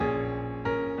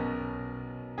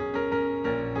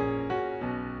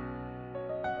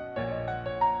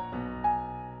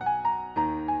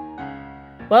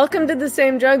Welcome to The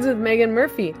Same Drugs with Megan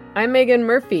Murphy. I'm Megan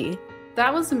Murphy.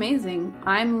 That was amazing.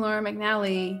 I'm Laura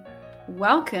McNally.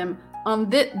 Welcome.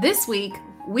 This week,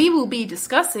 we will be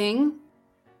discussing...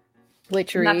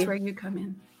 Witchery. That's where you come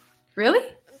in. Really?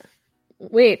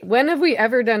 Wait, when have we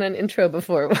ever done an intro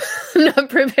before?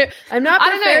 I'm not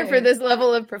prepared for this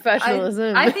level of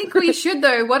professionalism. I think we should,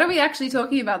 though. What are we actually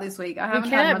talking about this week? We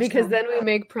can't, because then we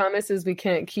make promises we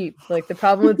can't keep. Like, the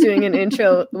problem with doing an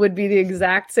intro would be the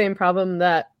exact same problem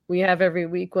that we have every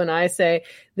week when I say,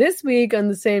 this week on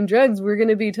The Same Drugs, we're going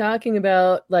to be talking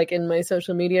about, like, in my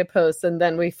social media posts, and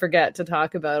then we forget to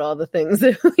talk about all the things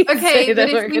that we say that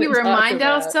if we remind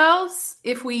ourselves,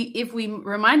 if we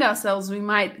remind ourselves, we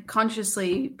might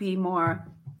consciously be more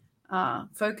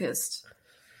focused.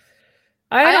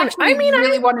 I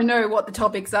really want to know what the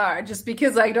topics are, just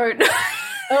because I don't know.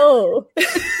 Oh.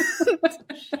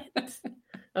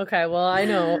 Okay, well, I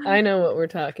know what we're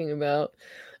talking about.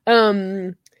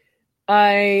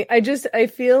 I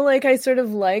feel like I sort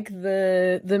of like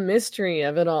the mystery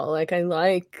of it all. Like, I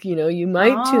like, you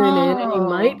might tune in and you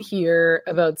might hear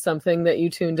about something that you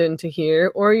tuned in to hear,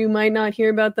 or you might not hear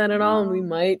about that at all, and we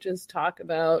might just talk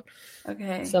about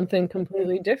something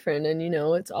completely different. And,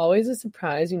 it's always a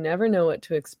surprise. You never know what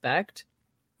to expect.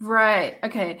 Right.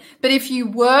 Okay. But if you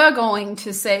were going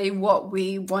to say what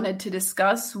we wanted to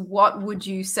discuss, what would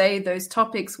you say those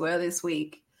topics were this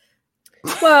week?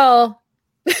 Well...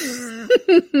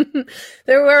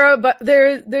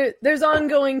 there's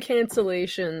ongoing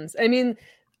cancellations. I mean,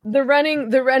 the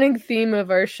running theme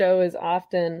of our show is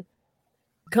often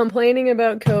complaining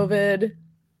about COVID,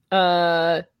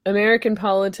 American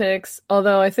politics,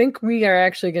 although I think we are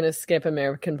actually going to skip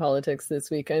American politics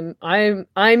this week.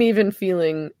 I'm even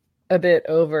feeling a bit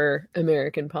over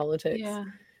American politics. Yeah.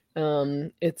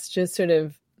 It's just sort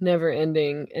of never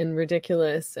ending and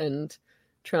ridiculous, and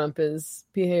Trump is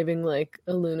behaving like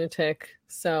a lunatic.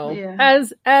 So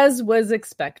as was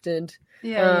expected.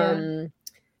 And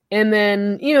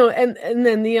then, and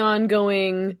then the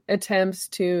ongoing attempts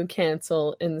to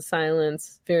cancel and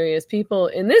silence various people.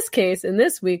 In this case, in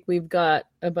this week, we've got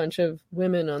a bunch of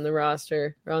women on the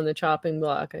roster, or on the chopping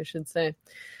block, I should say.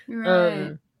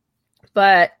 Right.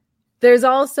 But there's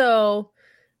also...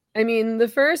 I mean, the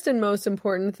first and most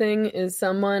important thing is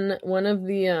one of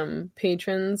the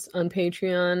patrons on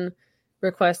Patreon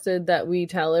requested that we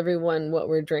tell everyone what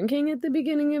we're drinking at the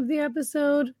beginning of the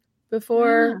episode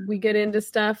before we get into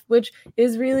stuff, which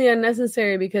is really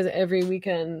unnecessary because every week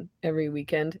I'm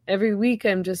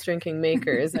just drinking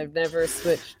Makers. I've never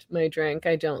switched my drink,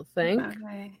 I don't think.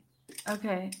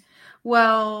 Okay.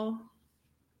 Well,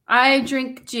 I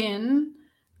drink gin.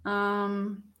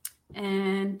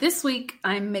 And this week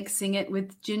I'm mixing it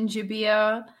with ginger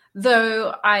beer,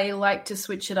 though I like to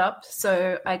switch it up.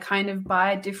 So I kind of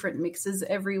buy different mixes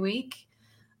every week.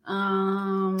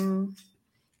 Maybe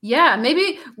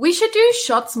we should do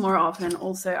shots more often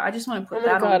also. I just want to put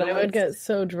that on. Oh my God, I would get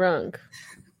so drunk.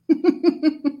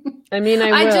 I mean,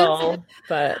 I will,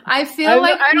 but I feel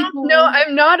like I don't know.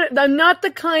 I'm not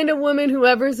the kind of woman who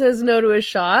ever says no to a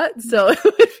shot. So it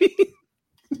would be...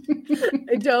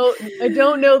 I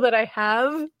don't know that I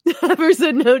have ever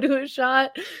said no to a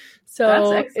shot.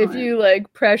 So if you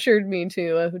pressured me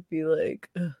to, I would be like,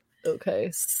 okay.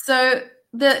 So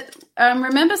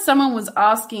remember someone was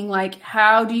asking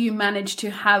how do you manage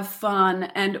to have fun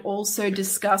and also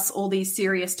discuss all these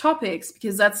serious topics?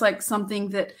 Because that's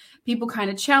something that people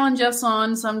kind of challenge us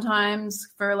on sometimes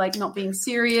for not being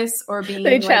serious or being.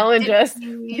 They challenge us.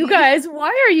 You guys, why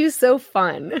are you so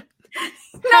fun?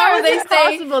 How is it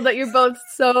possible that you're both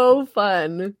so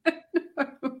fun?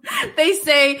 They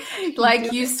say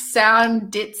you sound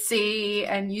ditzy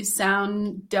and you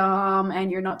sound dumb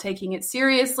and you're not taking it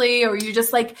seriously, or you're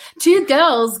just two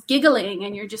girls giggling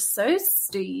and you're just so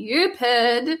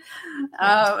stupid.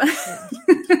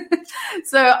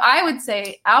 So I would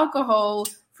say alcohol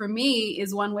for me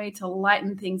is one way to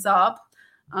lighten things up.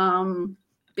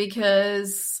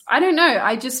 Because I don't know,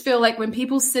 I just feel like when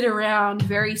people sit around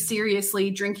very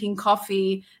seriously drinking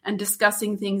coffee and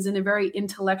discussing things in a very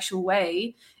intellectual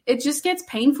way, it just gets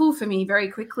painful for me very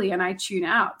quickly and I tune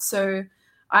out. So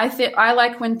I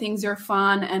like when things are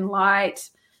fun and light.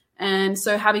 And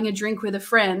so having a drink with a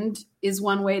friend is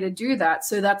one way to do that.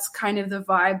 So that's kind of the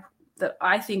vibe that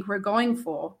I think we're going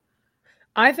for.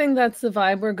 I think that's the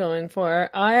vibe we're going for.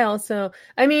 I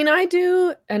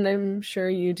do, and I'm sure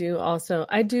you do also,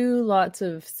 I do lots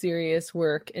of serious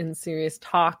work and serious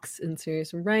talks and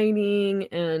serious writing,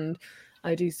 and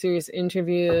I do serious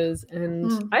interviews,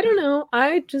 and I don't know,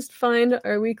 I just find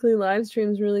our weekly live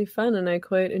streams really fun, and I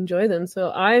quite enjoy them. So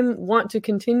I want to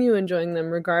continue enjoying them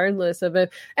regardless of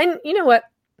it. And you know what?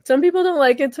 Some people don't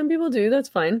like it. Some people do. That's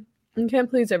fine. You can't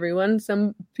please everyone.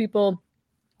 Some people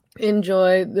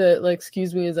enjoy the, like,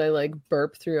 excuse me as I like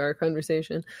burp through our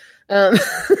conversation.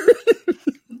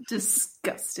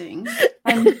 Disgusting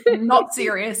and not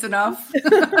serious enough.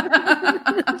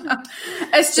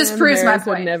 It's just proves my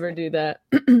point. Would never do that.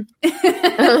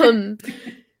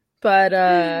 But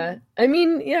I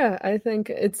mean, yeah, I think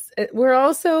we're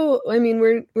also, I mean,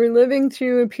 we're living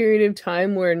through a period of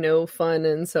time where no fun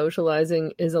and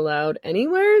socializing is allowed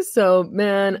anywhere. So,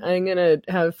 man, I'm gonna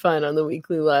have fun on the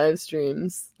weekly live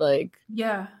streams. Like,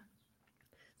 yeah,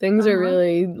 things are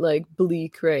really like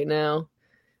bleak right now.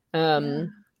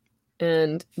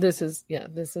 And this is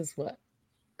what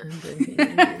I'm drinking.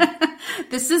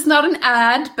 This is not an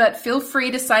ad, but feel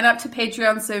free to sign up to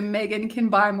Patreon so Megan can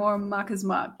buy more Marcus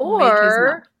Mug.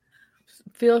 Or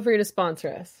feel free to sponsor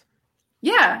us.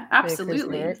 Yeah,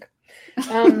 absolutely.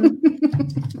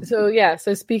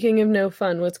 So speaking of no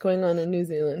fun, what's going on in New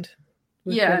Zealand?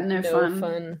 No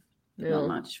fun. No. Not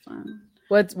much fun.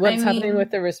 What's happening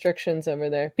with the restrictions over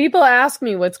there? People ask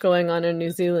me what's going on in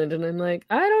New Zealand, and I'm like,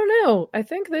 I don't know. I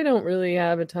think they don't really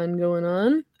have a ton going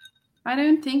on. I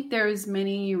don't think there is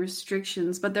many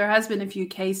restrictions, but there has been a few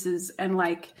cases, and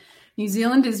like New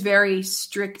Zealand is very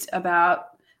strict about,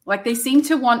 like, they seem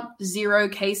to want 0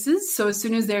 cases. So as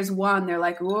soon as there's one, they're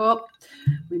like, whoop,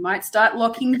 we might start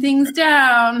locking things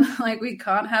down. Like, we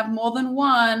can't have more than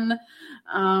one.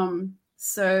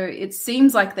 So it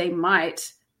seems like they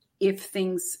might if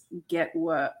things get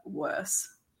worse.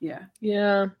 Yeah.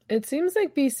 Yeah. It seems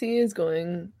like BC is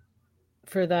going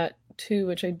for that too,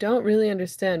 which I don't really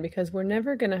understand because we're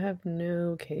never going to have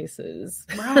no cases.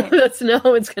 Right. That's not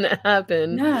what's going to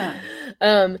happen.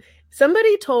 Yeah.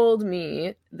 Somebody told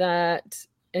me that,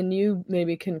 and you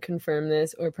maybe can confirm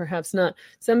this or perhaps not.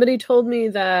 Somebody told me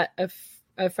that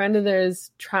a friend of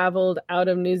theirs traveled out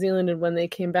of New Zealand, and when they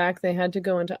came back, they had to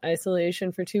go into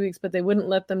isolation for 2 weeks, but they wouldn't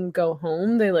let them go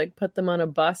home. They like put them on a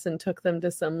bus and took them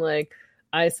to some like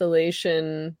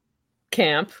isolation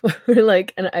camp or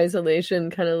like an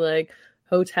isolation kind of like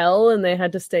hotel, and they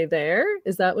had to stay there.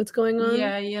 Is that what's going on?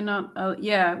 Yeah, you're not.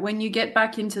 When you get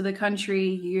back into the country,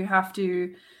 you have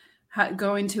to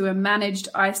go into a managed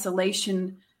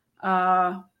isolation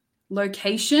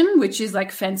location, which is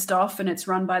like fenced off, and it's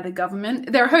run by the government.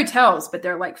 They're hotels, but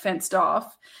they're like fenced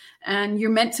off, and you're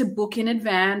meant to book in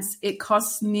advance. It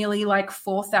costs nearly like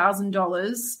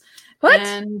 $4,000. What?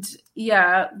 And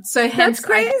yeah, so hence that's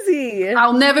crazy.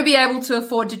 I'll never be able to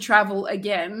afford to travel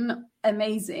again.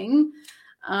 Amazing.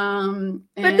 But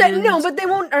they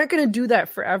aren't going to do that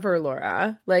forever,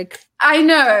 Laura. Like, I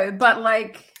know, but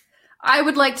like, I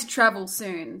would like to travel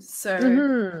soon,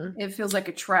 so it feels like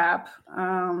a trap.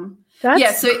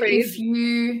 That's so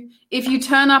crazy. if you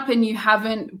turn up and you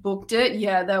haven't booked it,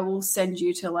 they will send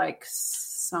you to like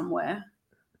somewhere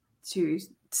to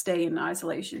stay in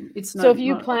isolation. It's not. So if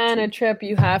you plan a trip,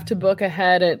 you have to book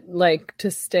ahead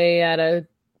to stay at a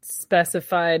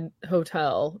specified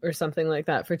hotel or something like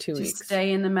that for 2 weeks.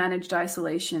 Stay in the managed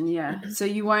isolation, yeah. So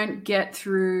you won't get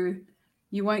through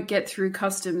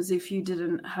customs if you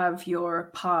didn't have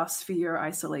your pass for your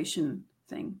isolation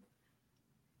thing.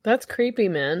 That's creepy,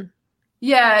 man.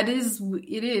 Yeah, it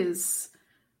is.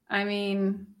 I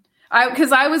mean,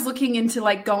 because I was looking into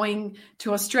like going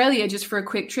to Australia just for a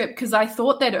quick trip because I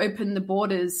thought they'd open the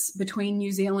borders between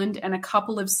New Zealand and a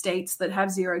couple of states that have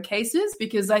 0 cases,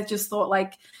 because I just thought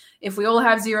like if we all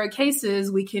have 0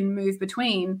 cases, we can move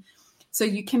between. So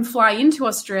you can fly into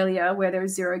Australia where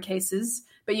there's 0 cases,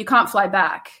 but you can't fly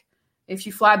back. If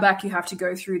you fly back, you have to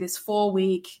go through this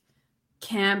 4-week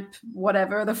camp,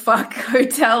 whatever the fuck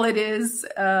hotel it is,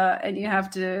 and you have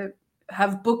to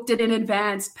have booked it in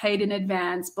advance, paid in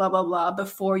advance, blah, blah, blah,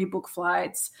 before you book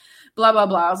flights, blah, blah,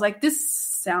 blah. I was like, this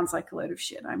sounds like a load of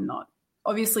shit. I'm not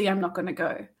going to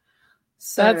go.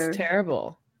 So that's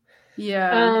terrible.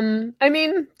 Yeah. I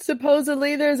mean,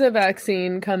 supposedly there's a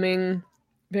vaccine coming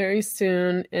very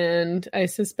soon, and I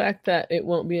suspect that it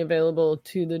won't be available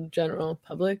to the general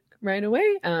public right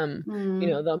away.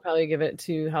 They'll probably give it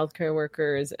to healthcare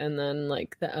workers and then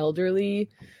like the elderly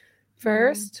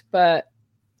first, but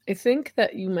I think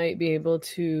that you might be able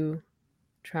to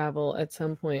travel at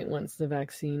some point once the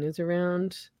vaccine is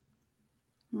around.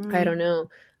 I don't know.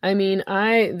 I mean,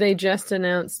 they just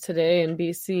announced today in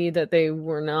BC that they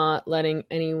were not letting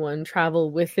anyone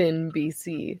travel within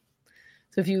BC.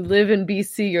 So if you live in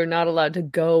BC, you're not allowed to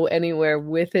go anywhere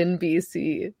within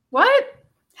BC. What?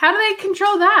 How do they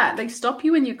control that? They stop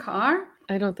you in your car?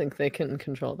 I don't think they can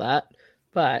control that,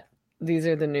 but these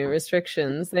are the new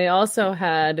restrictions. They also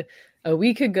had a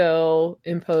week ago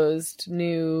imposed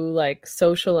new like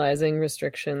socializing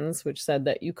restrictions, which said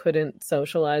that you couldn't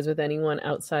socialize with anyone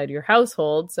outside your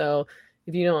household. So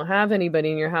if you don't have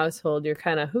anybody in your household, you're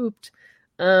kind of hooped.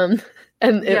 And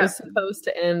it was supposed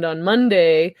to end on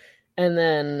Monday. And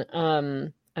then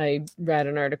I read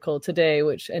an article today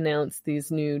which announced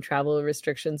these new travel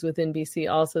restrictions within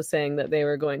BC, also saying that they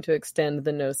were going to extend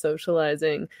the no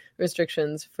socializing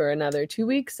restrictions for another 2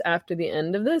 weeks after the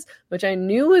end of this, which I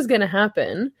knew was going to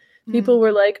happen. People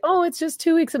were like, oh, it's just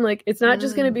 2 weeks. I'm like, it's not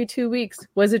just going to be 2 weeks.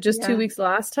 Was it just 2 weeks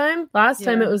last time? Last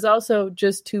time it was also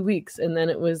just 2 weeks. And then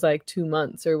it was like 2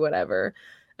 months or whatever.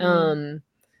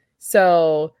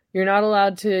 So you're not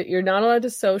allowed to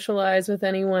socialize with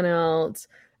anyone else.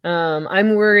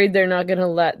 I'm worried they're not going to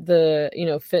let the,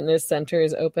 fitness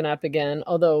centers open up again,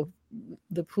 although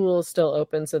the pool is still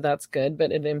open. So that's good,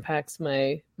 but it impacts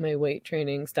my weight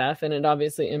training stuff. And it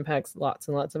obviously impacts lots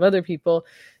and lots of other people.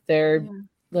 They're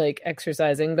like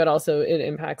exercising, but also it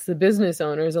impacts the business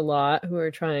owners a lot who are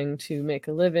trying to make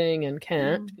a living and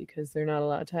can't because they're not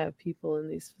allowed to have people in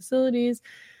these facilities.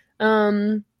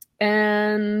 And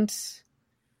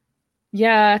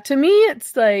yeah, to me,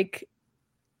 it's like,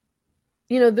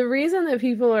 the reason that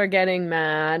people are getting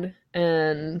mad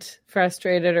and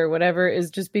frustrated or whatever is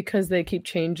just because they keep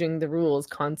changing the rules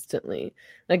constantly.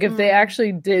 Like if they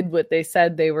actually did what they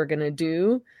said they were going to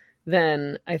do,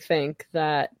 then I think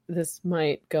that this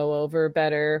might go over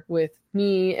better with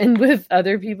me and with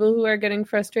other people who are getting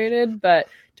frustrated. But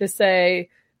to say,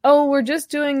 oh, we're just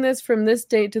doing this from this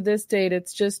date to this date,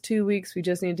 it's just 2 weeks, we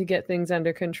just need to get things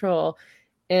under control.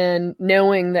 And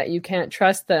knowing that you can't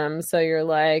trust them. So you're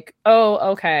like,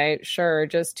 oh, okay, sure,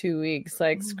 just 2 weeks.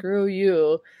 Like, screw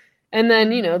you. And then,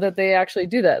 that they actually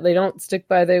do that. They don't stick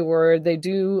by their word. They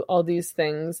do all these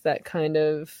things that kind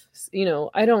of,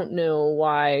 I don't know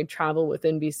why travel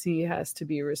within BC has to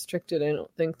be restricted. I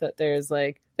don't think that there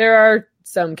are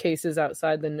some cases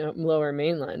outside the lower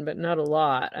mainland, but not a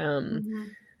lot.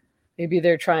 Maybe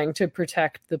they're trying to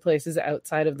protect the places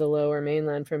outside of the lower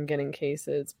mainland from getting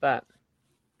cases, but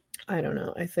I don't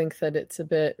know. I think that it's a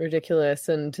bit ridiculous.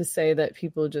 And to say that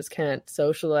people just can't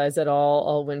socialize at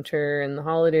all winter and the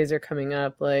holidays are coming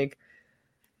up, like,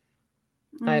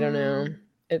 I don't know.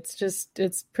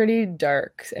 It's pretty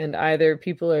dark. And either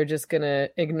people are just going to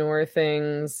ignore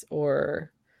things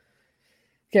or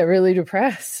get really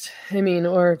depressed. I mean,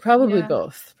 or probably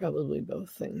both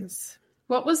things.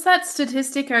 What was that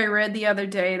statistic I read the other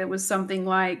day that was something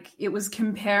like it was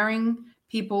comparing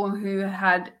people who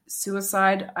had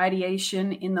suicide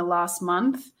ideation in the last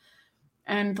month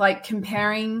and like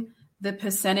comparing the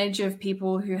percentage of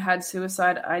people who had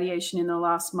suicide ideation in the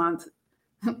last month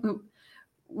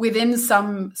within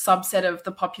some subset of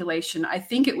the population. I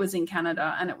think it was in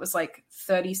Canada and it was like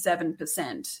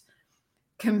 37%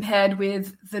 compared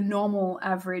with the normal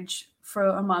average for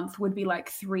a month would be like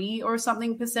 3 or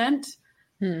something percent.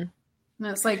 And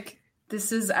it's like,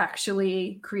 this is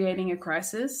actually creating a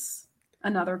crisis.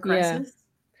 Another crisis.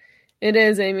 Yeah, it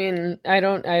is. I mean, I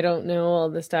don't know all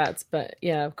the stats, but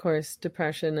yeah, of course,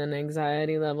 depression and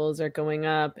anxiety levels are going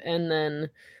up. And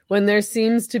then when there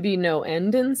seems to be no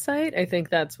end in sight, I think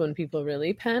that's when people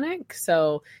really panic.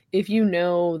 So if you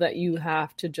know that you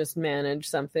have to just manage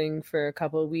something for a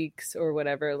couple of weeks or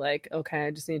whatever, like, okay, I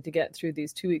just need to get through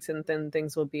these 2 weeks and then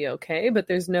things will be okay. But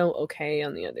there's no okay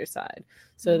on the other side.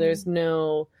 So there's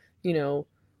no,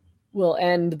 we'll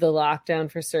end the lockdown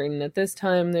for certain at this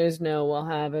time. There's no, we'll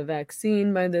have a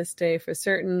vaccine by this day for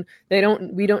certain.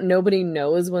 Nobody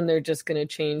knows when they're just going to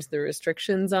change the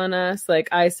restrictions on us. Like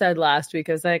I said last week,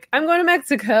 I was like, I'm going to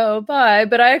Mexico, bye.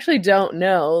 But I actually don't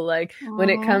know. Like when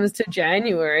it comes to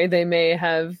January, they may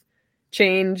have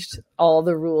changed all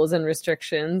the rules and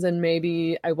restrictions and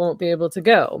maybe I won't be able to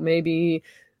go. Maybe,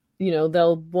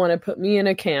 they'll want to put me in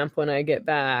a camp when I get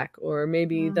back, or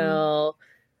maybe they'll,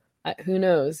 who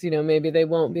knows, maybe they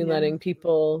won't be letting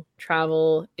people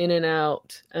travel in and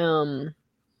out.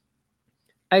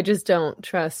 I just don't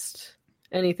trust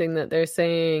anything that they're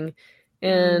saying.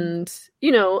 And,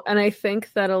 and I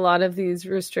think that a lot of these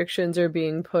restrictions are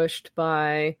being pushed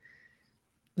by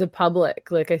the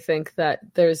public. Like, I think that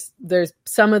there's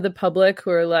some of the public who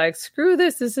are like, screw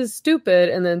this is stupid.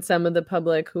 And then some of the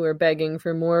public who are begging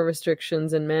for more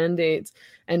restrictions and mandates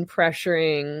and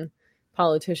pressuring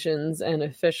politicians and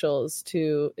officials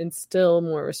to instill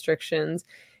more restrictions.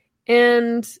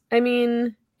 And I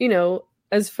mean,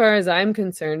 as far as I'm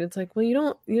concerned, it's like, well, you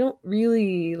don't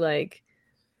really like,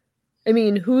 I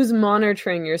mean, who's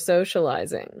monitoring your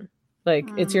socializing? Like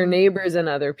it's your neighbors and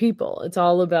other people. It's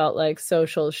all about like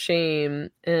social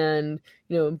shame and,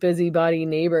 you know, busybody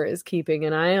neighbors keeping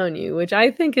an eye on you, which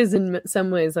I think is in some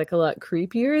ways like a lot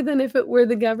creepier than if it were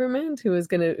the government who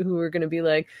were going to be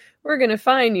like, we're going to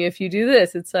fine you if you do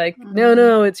this. It's like,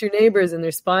 no, it's your neighbors and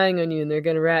they're spying on you and they're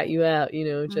going to rat you out, you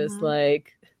know, just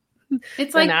like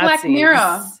it's like Nazis. Black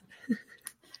Mirror.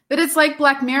 But it's like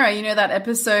Black Mirror, you know, that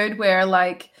episode where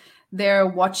like they're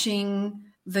watching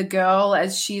the girl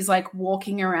as she's like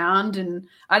walking around and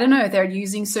I don't know, they're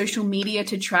using social media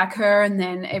to track her. And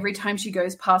then every time she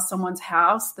goes past someone's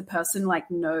house, the person like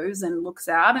knows and looks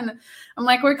out. And I'm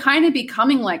like, we're kind of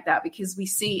becoming like that because we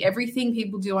see everything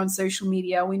people do on social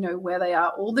media. We know where they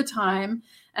are all the time.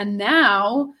 And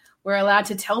now we're allowed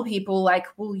to tell people like,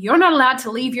 well, you're not allowed to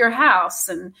leave your house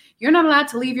and you're not allowed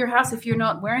to leave your house if you're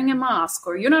not wearing a mask,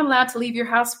 or you're not allowed to leave your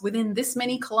house within this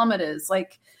many kilometers.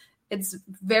 Like, it's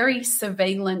very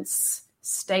surveillance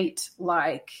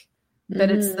state-like,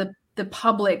 that it's the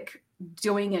public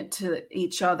doing it to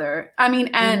each other. I mean,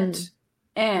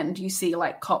 and you see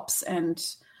like cops and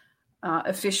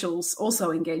officials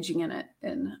also engaging in it.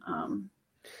 And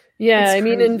I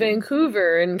mean, in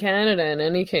Vancouver, in Canada, in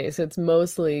any case, it's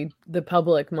mostly the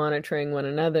public monitoring one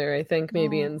another. I think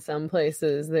maybe in some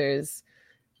places there's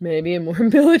maybe a more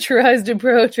militarized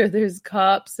approach, or there's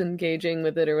cops engaging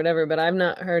with it or whatever, but I've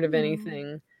not heard of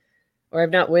anything, or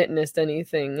I've not witnessed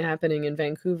anything happening in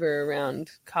Vancouver around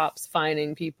cops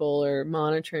fining people or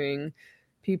monitoring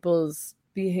people's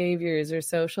behaviors or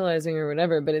socializing or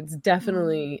whatever, but it's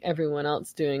definitely everyone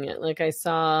else doing it. Like I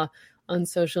saw on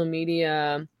social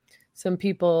media some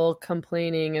people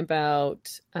complaining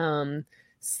about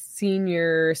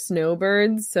senior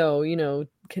snowbirds, so, you know,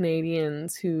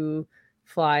 Canadians who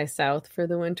fly south for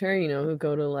the winter, you know, who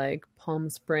go to like Palm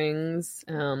Springs,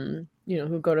 you know,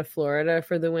 who go to Florida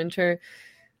for the winter,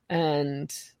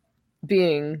 and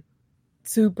being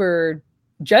super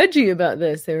judgy about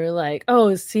this. They were like,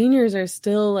 oh, seniors are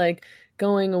still like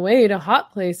going away to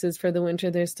hot places for the winter.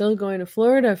 They're still going to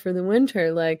Florida for the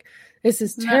winter. Like, this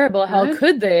is terrible. How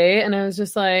could they? And I was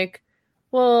just like,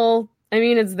 well, I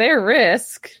mean, it's their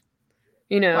risk.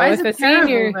 You know, why is if it a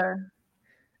senior there?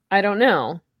 I don't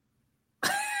know.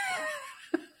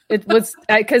 It was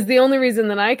because the only reason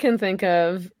that I can think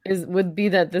of would be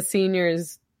that the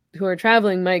seniors who are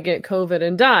traveling might get COVID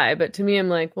and die. But to me, I'm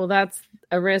like, well, that's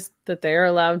a risk that they're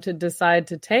allowed to decide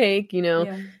to take. You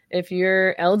know, if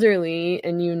you're elderly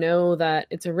and you know that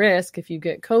it's a risk if you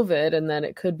get COVID and that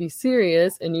it could be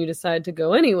serious and you decide to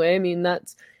go anyway, I mean,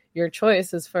 that's your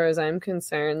choice as far as I'm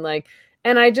concerned. Like,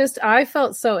 and I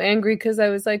felt so angry because I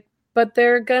was like, but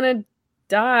they're gonna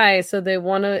die, so they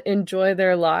want to enjoy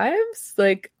their lives.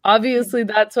 Like, obviously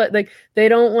that's what, like, they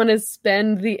don't want to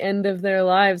spend the end of their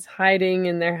lives hiding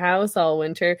in their house all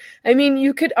winter. I mean,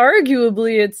 you could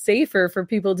arguably it's safer for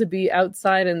people to be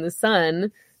outside in the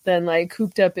sun than like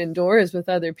cooped up indoors with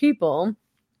other people.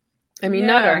 I mean,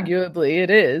 not arguably,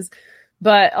 it is.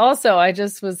 But also I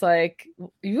just was like,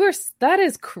 that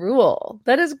is cruel.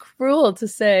 That is cruel to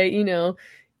say, you know,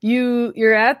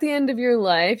 you're at the end of your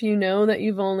life, you know that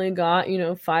you've only got,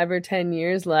 5 or 10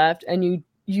 years left, and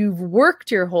you've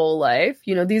worked your whole life.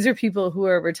 You know, these are people who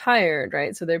are retired,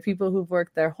 right? So they're people who've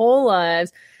worked their whole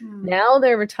lives. Now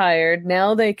they're retired.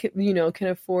 Now they can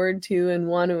afford to and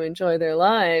want to enjoy their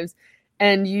lives.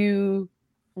 And you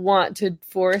want to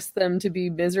force them to be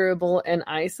miserable and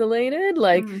isolated.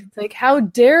 Like, like, how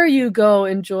dare you go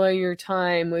enjoy your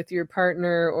time with your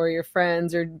partner or your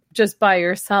friends or just by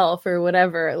yourself or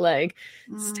whatever. Like,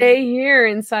 stay here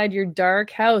inside your dark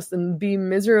house and be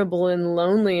miserable and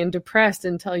lonely and depressed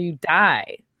until you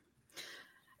die.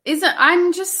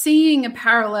 I'm just seeing a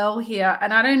parallel here,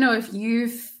 and I don't know if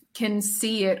you can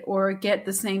see it or get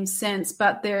the same sense,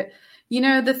 but the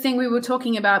thing we were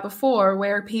talking about before,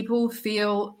 where people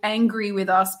feel angry with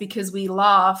us because we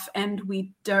laugh and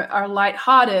we are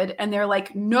lighthearted, and they're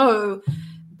like, no,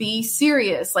 be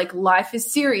serious. Like, life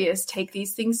is serious. Take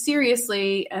these things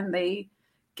seriously. And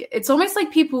it's almost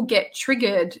like people get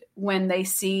triggered when they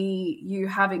see you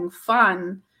having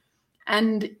fun.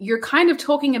 And you're kind of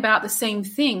talking about the same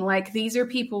thing. Like, these are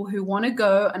people who want to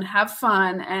go and have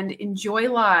fun and enjoy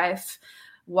life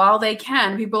while they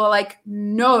can. People are like,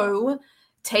 no,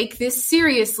 take this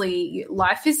seriously.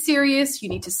 Life is serious. You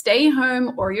need to stay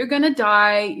home or you're going to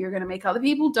die. You're going to make other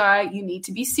people die. You need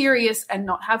to be serious and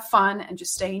not have fun and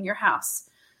just stay in your house.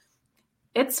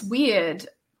 It's weird.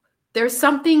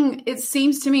 It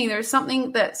seems to me there's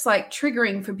something that's like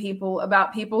triggering for people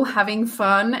about people having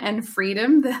fun and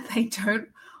freedom that they don't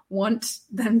want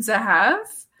them to have.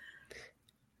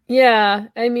 Yeah,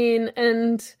 I mean,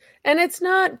 and And it's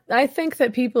not, I think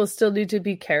that people still need to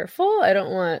be careful. I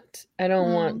don't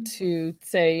want to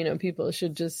say, you know, people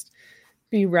should just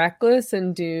be reckless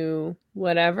and do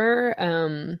whatever.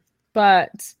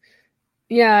 But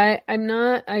yeah,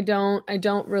 I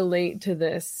don't relate to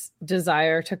this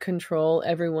desire to control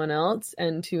everyone else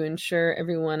and to ensure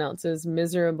everyone else is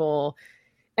miserable.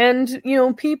 And, you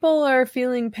know, people are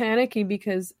feeling panicky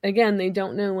because, again, they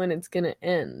don't know when it's going to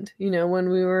end. You know, when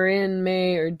we were in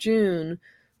May or June,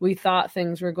 we thought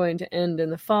things were going to end in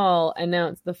the fall, and now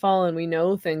it's the fall and we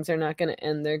know things are not going to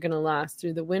end. They're going to last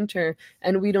through the winter,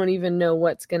 and we don't even know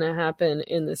what's going to happen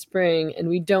in the spring, and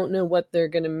we don't know what they're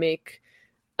going to make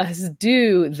us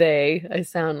do. I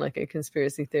sound like a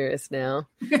conspiracy theorist now.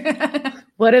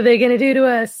 What are they going to do to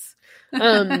us?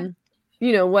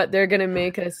 You know, what they're going to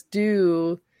make us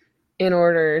do in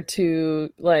order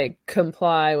to like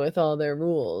comply with all their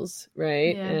rules,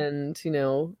 right? Yeah. And you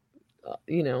know,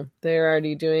 they're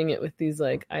already doing it with these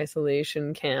like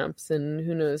isolation camps, and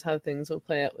who knows how things will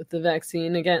play out with the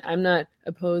vaccine. Again, I'm not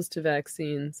opposed to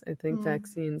vaccines. I think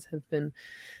vaccines have been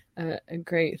a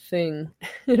great thing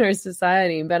in our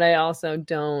society, but I also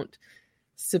don't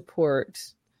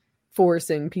support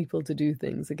forcing people to do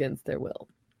things against their will.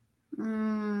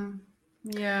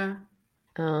 Yeah.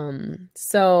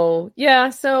 So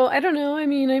I don't know. I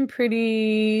mean, I'm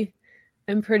pretty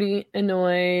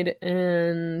annoyed,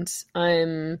 and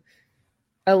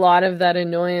a lot of that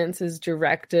annoyance is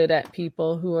directed at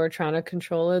people who are trying to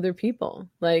control other people.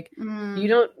 Like,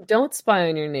 you don't spy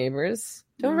on your neighbors.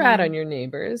 Don't rat on your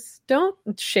neighbors. Don't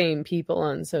shame people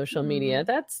on social media.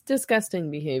 That's disgusting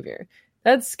behavior.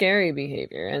 That's scary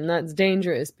behavior, and that's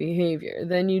dangerous behavior.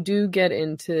 Then you do get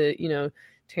into, you know,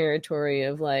 territory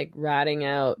of like ratting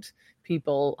out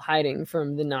people hiding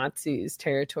from the Nazis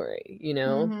territory. You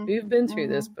know, we've been through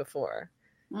this before,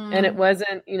 and it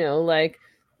wasn't, you know, like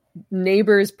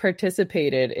neighbors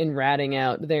participated in ratting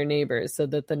out their neighbors so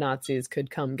that the Nazis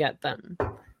could come get them.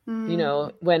 You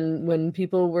know, when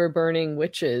people were burning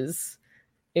witches,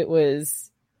 it was,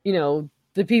 you know,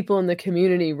 the people in the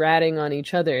community ratting on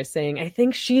each other saying, I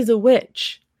think she's a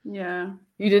witch. Yeah.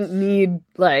 You didn't need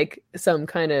like some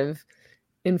kind of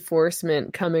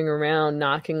enforcement coming around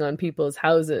knocking on people's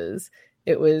houses.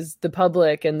 It was the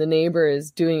public and the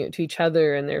neighbors doing it to each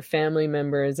other and their family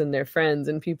members and their friends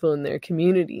and people in their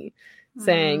community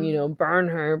saying, you know, burn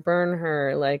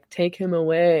her, like take him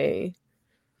away.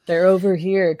 They're over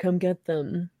here, come get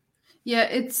them. Yeah,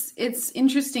 it's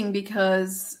interesting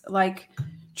because like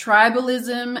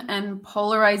tribalism and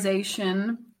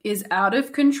polarization is out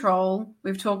of control.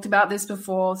 We've talked about this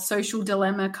before. Social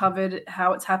Dilemma covered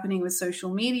how it's happening with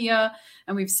social media,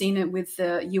 and we've seen it with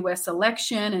the US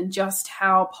election and just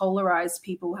how polarized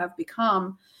people have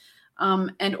become.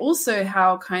 And also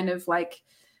how kind of like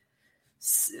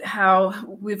how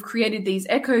we've created these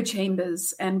echo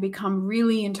chambers and become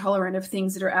really intolerant of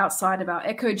things that are outside of our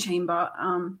echo chamber.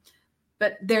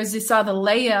 But there's this other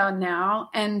layer now,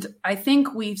 and I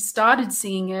think we've started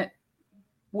seeing it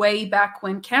way back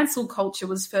when cancel culture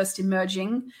was first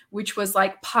emerging, which was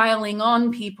like piling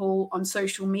on people on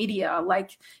social media.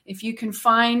 Like if you can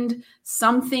find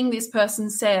something this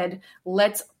person said,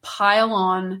 let's pile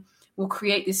on. We'll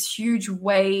create this huge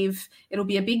wave. It'll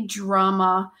be a big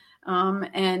drama.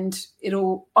 And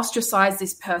it'll ostracize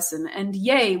this person, and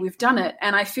yay, we've done it.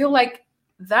 And I feel like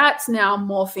that's now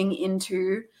morphing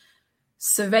into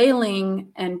surveilling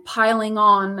and piling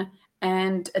on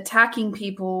and attacking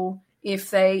people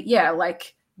if they,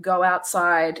 like go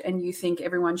outside and you think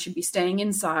everyone should be staying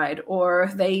inside, or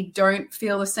they don't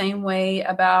feel the same way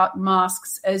about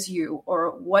masks as you,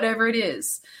 or whatever it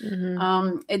is.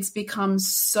 It's become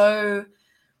so...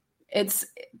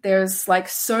 there's like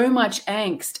so much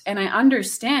angst, and I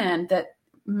understand that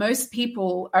most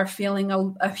people are feeling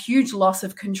a huge loss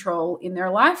of control in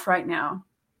their life right now,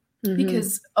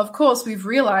 because of course we've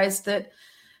realized that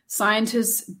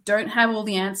scientists don't have all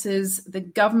the answers. The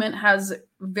government has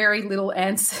very little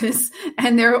answers,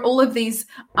 and there are all of these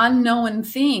unknown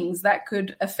things that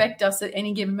could affect us at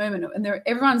any given moment, and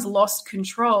everyone's lost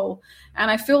control. And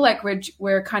I feel like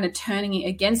we're kind of turning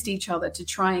against each other to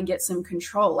try and get some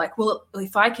control. Like, well,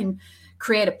 if I can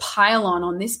create a pile-on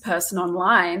on this person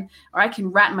online, or I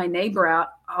can rat my neighbor out,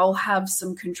 I'll have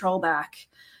some control back.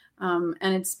 And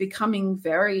it's becoming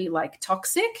very like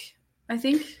toxic, I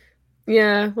think.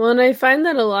 Yeah, well, and I find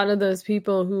that a lot of those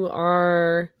people who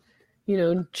are, you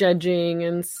know, judging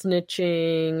and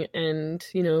snitching and,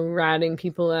 you know, ratting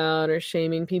people out or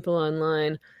shaming people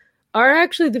online are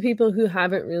actually the people who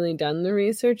haven't really done the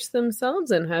research themselves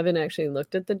and haven't actually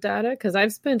looked at the data. Because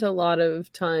I've spent a lot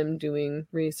of time doing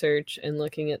research and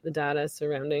looking at the data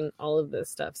surrounding all of this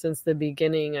stuff since the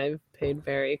beginning. I've paid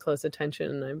very close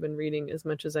attention and I've been reading as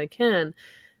much as I can.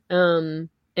 And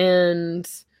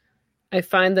I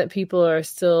find that people are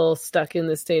still stuck in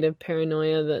the state of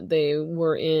paranoia that they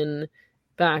were in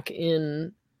back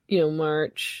in,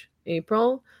 March,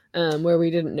 April. Where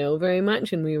we didn't know very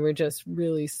much and we were just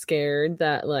really scared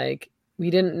that we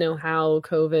didn't know how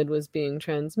COVID was being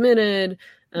transmitted.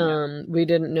 We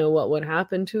didn't know what would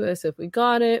happen to us if we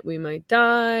got it. We might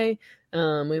die.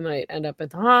 We might end up at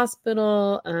the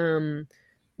hospital.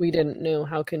 We didn't know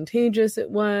how contagious it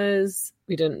was.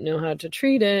 We didn't know how to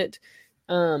treat it.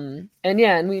 And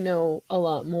we know a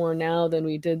lot more now than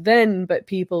we did then, but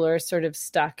people are sort of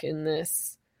stuck in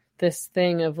this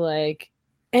thing of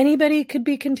anybody could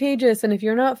be contagious. And if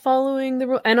you're not following the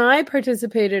rule, and I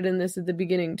participated in this at the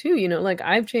beginning too,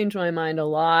 I've changed my mind a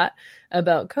lot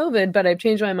about COVID, but I've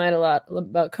changed my mind a lot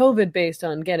about COVID based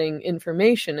on getting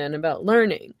information and about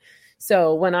learning.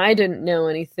 So when I didn't know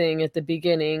anything at the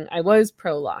beginning, I was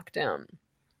pro lockdown.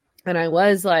 And I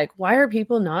was like, why are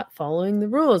people not following the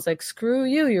rules? Screw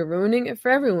you, you're ruining it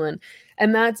for everyone.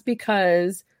 And that's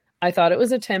because I thought it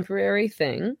was a temporary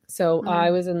thing. So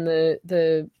I was in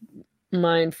the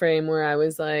mind frame where I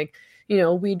was like,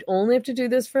 we'd only have to do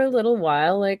this for a little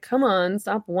while. Come on,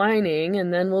 stop whining,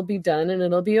 and then we'll be done and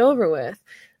it'll be over with.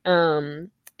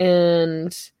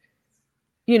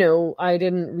 I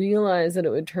didn't realize that it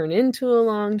would turn into a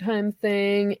long time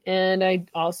thing. And I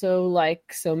also,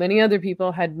 like so many other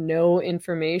people, had no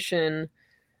information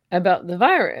about the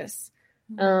virus.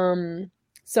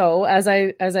 So as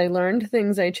I learned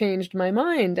things, I changed my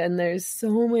mind. And there's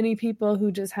so many people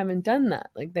who just haven't done that.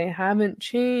 They haven't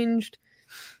changed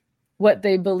what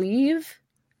they believe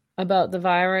about the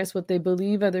virus, what they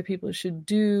believe other people should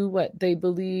do, what they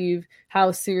believe,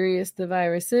 how serious the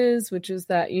virus is, which is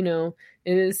that,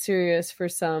 it is serious for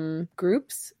some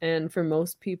groups. And for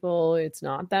most people, it's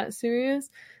not that serious.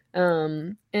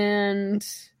 And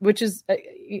which is,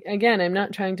 again, I'm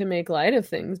not trying to make light of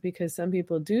things because some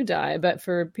people do die, but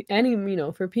for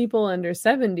for people under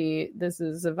 70, this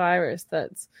is a virus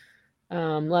that's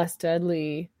less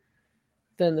deadly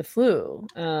than the flu.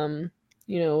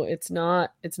 It's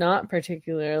not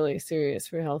particularly serious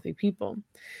for healthy people.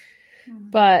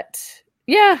 But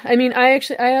yeah, I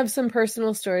have some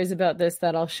personal stories about this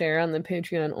that I'll share on the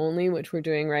Patreon only, which we're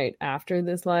doing right after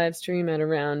this live stream at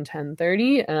around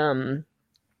 10:30.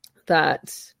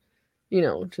 That,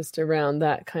 just around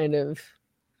that kind of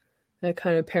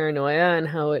paranoia and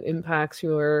how it impacts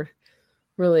your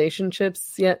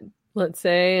relationships, let's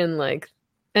say, and that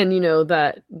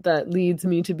leads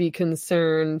me to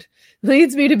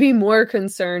be more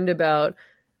concerned about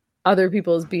other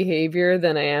people's behavior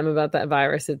than I am about that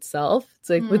virus itself.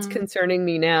 It's what's concerning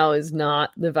me now is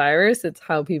not the virus, it's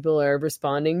how people are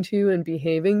responding to and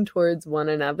behaving towards one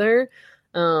another,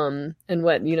 and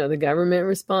what, the government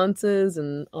responses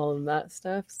and all of that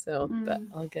stuff. So, but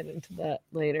I'll get into that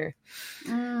later.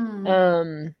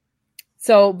 But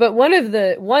one of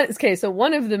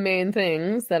the main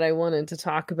things that I wanted to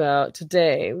talk about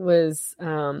today was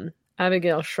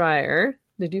Abigail Shrier.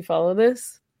 Did you follow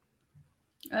this?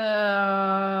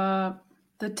 The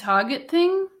Target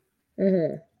thing?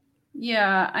 Mm-hmm.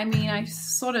 Yeah, I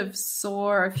sort of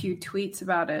saw a few tweets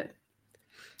about it.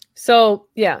 So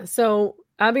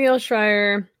Abigail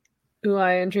Shrier, who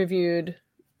I interviewed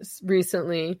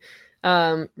recently,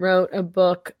 wrote a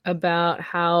book about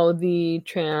how the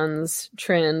trans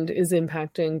trend is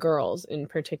impacting girls in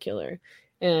particular,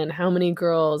 and how many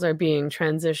girls are being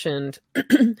transitioned,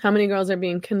 how many girls are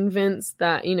being convinced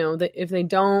that,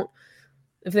 that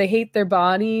if they hate their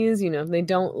bodies, if they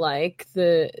don't like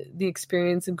the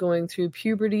experience of going through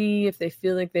puberty, if they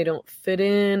feel like they don't fit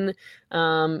in,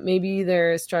 maybe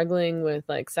they're struggling with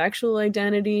sexual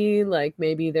identity,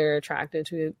 maybe they're attracted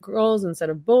to girls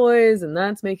instead of boys, and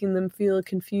that's making them feel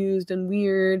confused and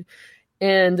weird.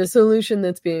 And the solution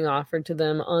that's being offered to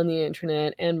them on the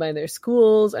internet and by their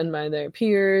schools and by their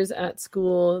peers at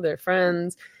school, their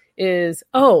friends, is,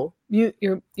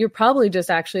 you're probably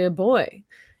just actually a boy.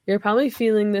 You're probably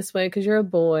feeling this way because you're a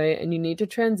boy and you need to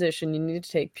transition. You need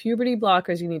to take puberty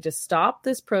blockers. You need to stop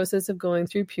this process of going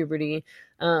through puberty.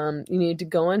 You need to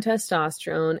go on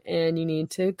testosterone and you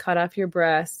need to cut off your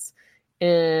breasts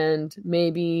and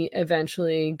maybe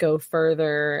eventually go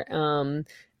further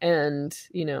and,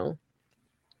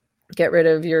 get rid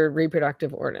of your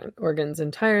reproductive organs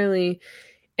entirely.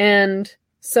 And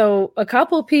so a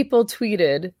couple people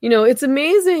tweeted, it's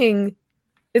amazing.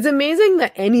 It's amazing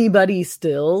that anybody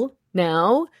still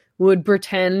now would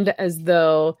pretend as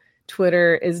though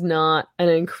Twitter is not an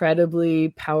incredibly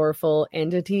powerful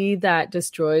entity that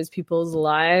destroys people's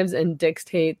lives and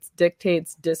dictates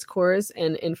discourse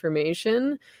and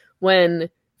information when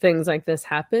things like this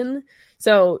happen.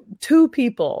 So 2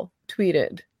 people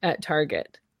tweeted at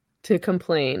Target to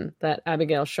complain that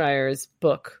Abigail Shrier's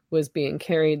book was being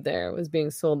carried there, was being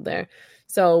sold there.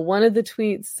 So one of the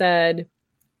tweets said,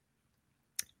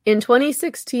 in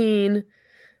 2016,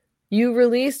 you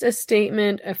released a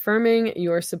statement affirming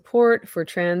your support for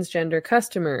transgender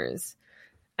customers.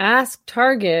 Ask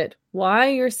Target why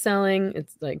you're selling,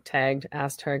 it's like tagged,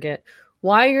 ask Target,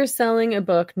 why you're selling a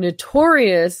book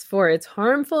notorious for its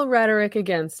harmful rhetoric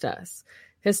against us.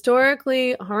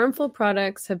 Historically, harmful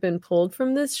products have been pulled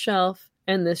from this shelf,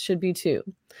 and this should be too.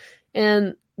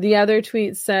 And the other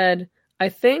tweet said, I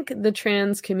think the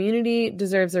trans community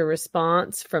deserves a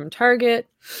response from Target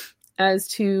as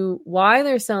to why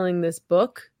they're selling this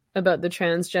book about the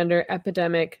transgender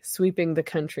epidemic sweeping the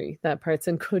country. That part's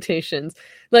in quotations.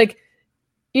 Like,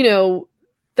 you know,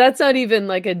 that's not even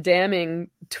like a damning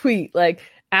tweet. Like,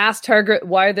 ask Target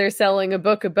why they're selling a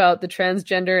book about the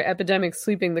transgender epidemic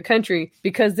sweeping the country,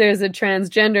 because there's a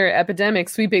transgender epidemic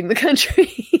sweeping the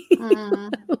country.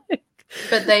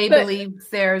 But they believe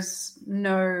there's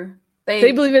no...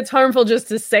 They believe it's harmful just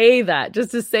to say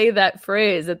that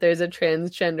phrase, that there's a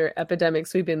transgender epidemic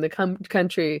sweeping the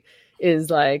country, is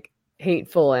like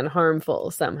hateful and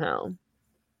harmful somehow.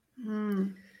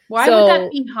 Why would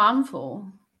that be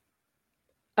harmful?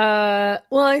 Well,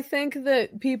 I think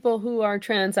that people who are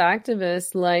trans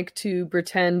activists like to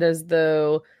pretend as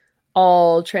though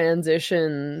all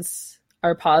transitions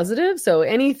are positive. So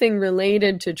anything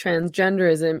related to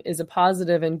transgenderism is a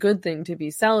positive and good thing to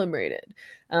be celebrated.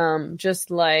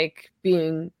 Just like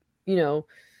being, you know,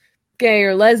 gay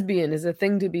or lesbian is a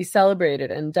thing to be celebrated,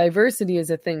 and diversity is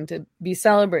a thing to be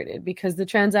celebrated, because the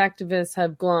trans activists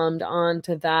have glommed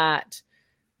onto that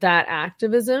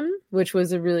activism, which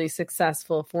was a really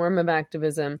successful form of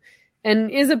activism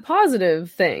and is a positive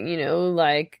thing, you know,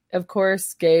 like, of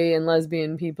course, gay and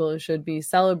lesbian people should be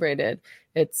celebrated.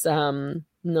 It's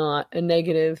not a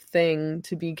negative thing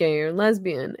to be gay or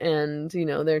lesbian, and, you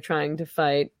know, they're trying to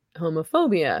fight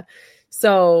homophobia.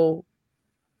 So,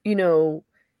 you know,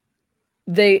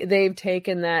 they've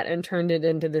taken that and turned it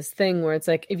into this thing where it's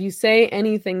like, if you say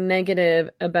anything negative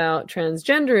about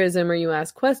transgenderism, or you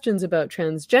ask questions about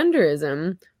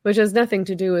transgenderism, which has nothing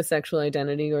to do with sexual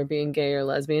identity or being gay or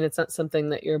lesbian, it's not something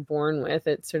that you're born with.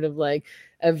 It's sort of like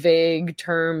a vague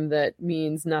term that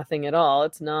means nothing at all.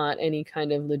 It's not any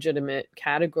kind of legitimate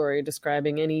category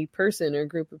describing any person or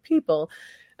group of people.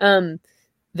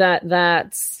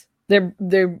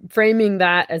 They're framing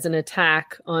that as an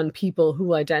attack on people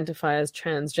who identify as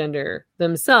transgender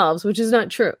themselves, which is not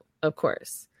true, of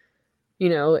course. You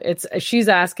know, she's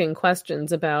asking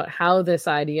questions about how this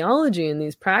ideology and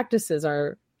these practices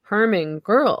are harming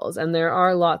girls, and there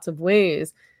are lots of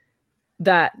ways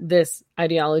that this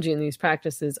ideology and these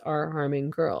practices are harming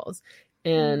girls.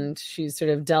 And she's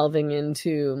sort of delving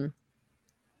into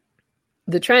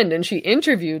the trend, and she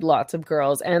interviewed lots of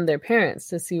girls and their parents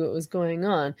to see what was going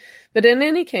on. But in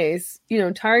any case, you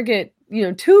know, Target, you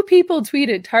know, 2 people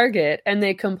tweeted Target and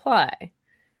they comply.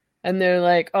 And they're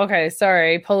like, okay,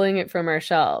 sorry, pulling it from our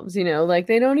shelves, you know, like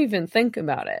they don't even think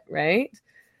about it, right?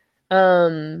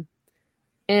 And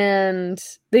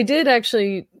they did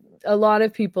actually, a lot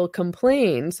of people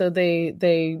complained, so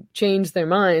they changed their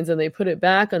minds and they put it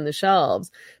back on the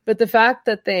shelves. But the fact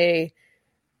that they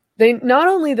not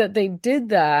only that they did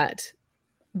that,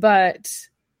 but,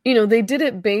 you know, they did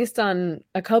it based on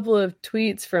a couple of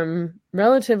tweets from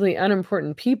relatively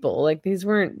unimportant people. Like these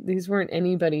weren't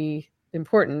anybody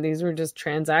important. These were just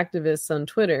trans activists on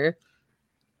Twitter.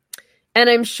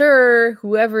 And I'm sure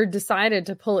whoever decided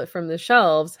to pull it from the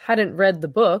shelves hadn't read the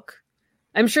book.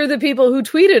 I'm sure the people who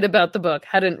tweeted about the book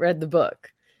hadn't read the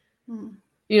book.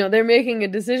 You know, they're making a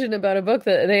decision about a book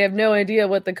that they have no idea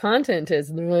what the content is.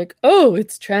 And they're like, oh,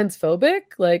 it's transphobic?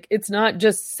 Like, it's not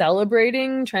just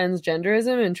celebrating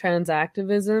transgenderism and trans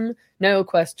activism. No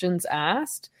questions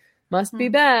asked. Must be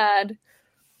bad.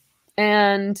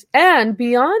 And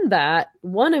beyond that,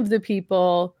 one of the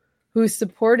people who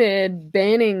supported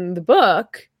banning the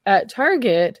book at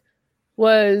Target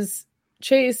was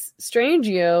Chase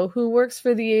Strangio, who works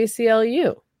for the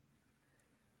ACLU.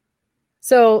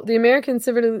 So the American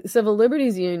Civil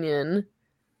Liberties Union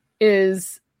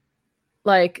is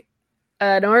like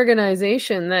an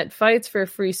organization that fights for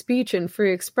free speech and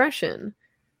free expression.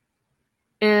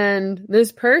 And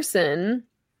this person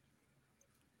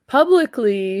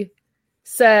publicly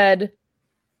said,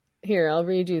 here, I'll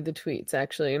read you the tweets,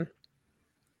 actually.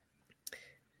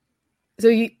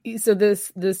 so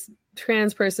this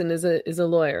trans person is a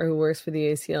lawyer who works for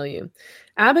the ACLU.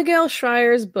 Abigail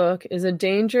Shrier's book is a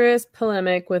dangerous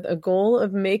polemic with a goal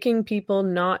of making people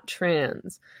not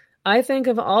trans. I think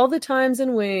of all the times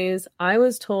and ways I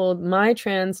was told my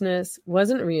transness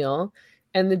wasn't real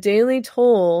and the daily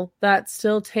toll that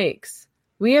still takes.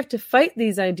 We have to fight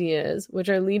these ideas, which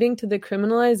are leading to the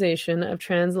criminalization of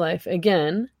trans life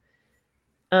again.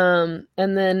 And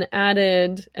then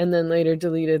added, and then later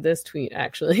deleted this tweet,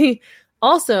 actually.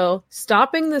 Also,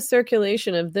 stopping the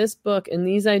circulation of this book and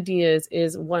these ideas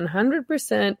is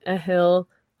 100% a hill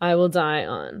I will die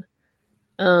on.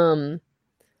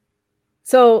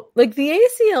 So, like, the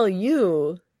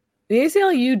ACLU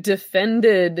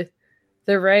defended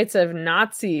the rights of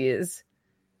Nazis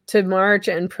to march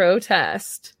and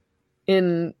protest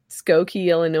in Skokie,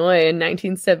 Illinois in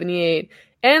 1978.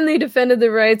 And they defended the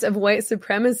rights of white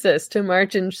supremacists to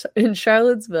march in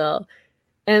Charlottesville.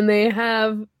 And they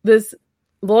have this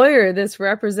lawyer, this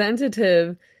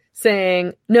representative,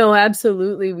 saying, no,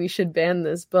 absolutely, we should ban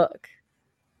this book.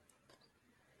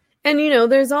 And,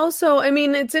 there's also,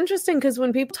 it's interesting because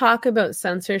when people talk about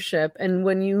censorship and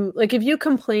when you, like, if you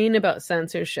complain about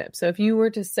censorship, so if you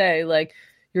were to say, like,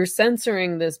 you're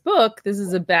censoring this book, this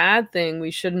is a bad thing,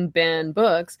 we shouldn't ban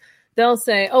books, they'll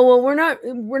say, oh, well,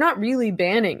 we're not really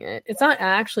banning it. It's not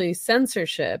actually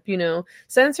censorship,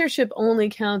 Censorship only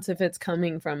counts if it's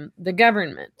coming from the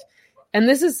government. And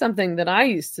this is something that I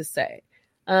used to say.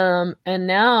 And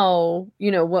now,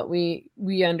 what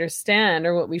we understand,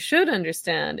 or what we should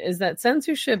understand, is that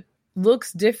censorship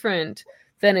looks different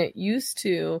than it used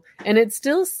to. And it's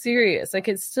still serious. Like,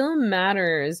 it still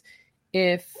matters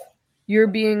if you're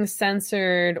being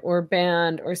censored or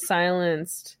banned or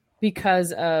silenced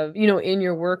because of, in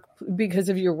your work, because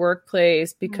of your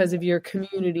workplace, because of your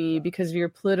community, because of your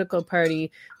political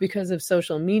party, because of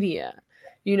social media.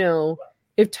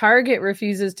 If Target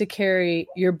refuses to carry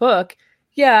your book,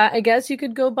 yeah, I guess you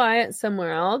could go buy it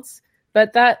somewhere else,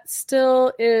 but that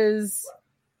still is,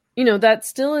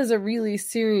 a really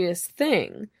serious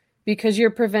thing because you're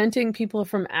preventing people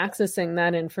from accessing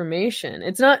that information.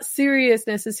 It's not serious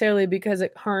necessarily because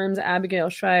it harms Abigail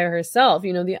Shrier herself.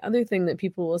 The other thing that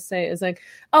people will say is like,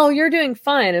 oh, you're doing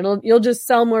fine. You'll just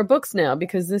sell more books now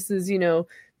because this is,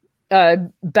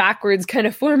 backwards kind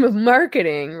of form of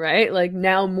marketing, right? Like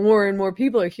now more and more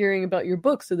people are hearing about your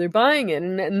book, so they're buying it.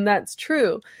 And that's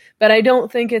true. But I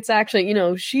don't think it's actually,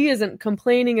 she isn't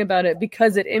complaining about it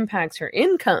because it impacts her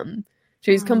income.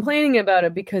 She's complaining about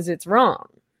it because it's wrong.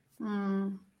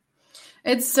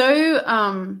 It's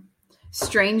so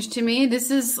strange to me.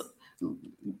 This is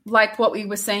like what we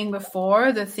were saying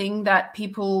before, the thing that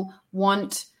people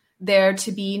want there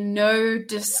to be no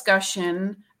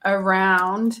discussion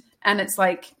around, and it's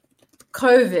like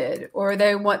COVID, or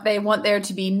they want there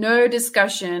to be no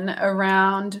discussion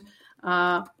around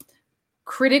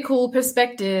critical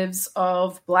perspectives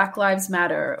of Black Lives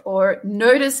Matter, or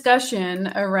no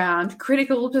discussion around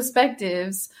critical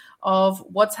perspectives of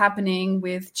what's happening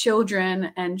with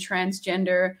children and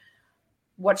transgender,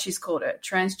 what she's called it,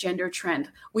 transgender trend.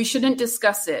 We shouldn't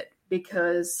discuss it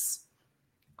because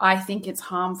I think it's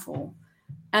harmful.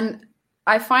 And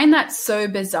I find that so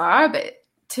bizarre, but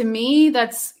to me,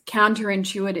 that's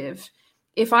counterintuitive.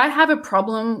 If I have a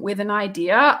problem with an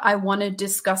idea, I want to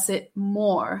discuss it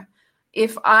more.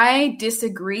 If I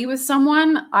disagree with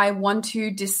someone, I want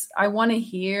to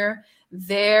hear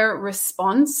their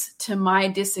response to my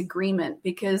disagreement,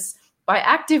 because by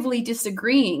actively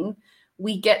disagreeing,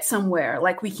 we get somewhere.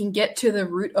 Like, we can get to the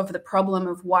root of the problem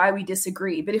of why we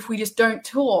disagree. But if we just don't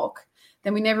talk,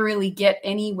 then we never really get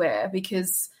anywhere,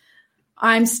 because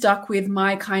I'm stuck with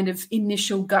my kind of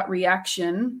initial gut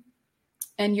reaction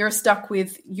and you're stuck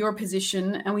with your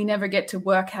position, and we never get to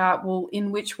work out, well,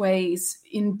 in which ways,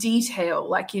 in detail,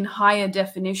 like in higher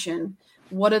definition,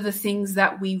 what are the things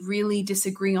that we really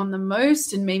disagree on the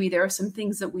most? And maybe there are some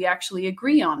things that we actually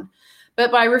agree on.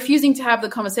 But by refusing to have the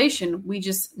conversation, we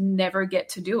just never get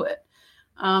to do it.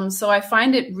 So I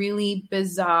find it really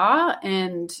bizarre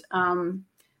and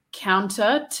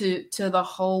counter to the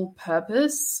whole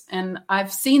purpose. And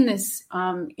I've seen this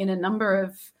in a number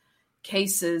of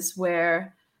cases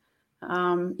where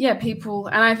people,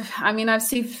 and I've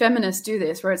seen feminists do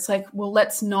this, where it's like, well,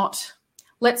 let's not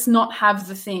have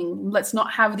the thing, let's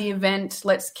not have the event,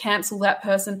 let's cancel that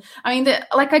person. I mean,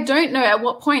 I don't know, at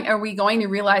what point are we going to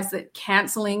realize that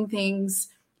canceling things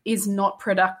is not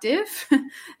productive,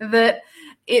 that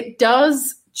it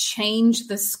does change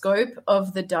the scope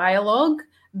of the dialogue,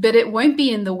 but it won't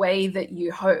be in the way that you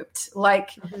hoped. Like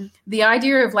the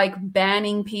idea of like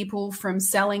banning people from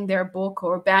selling their book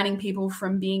or banning people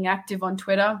from being active on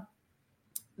Twitter,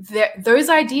 those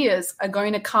ideas are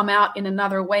going to come out in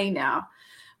another way now,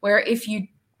 where if you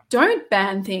don't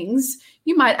ban things,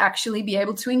 you might actually be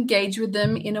able to engage with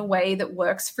them in a way that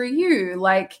works for you.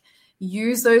 Like,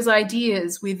 use those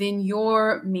ideas within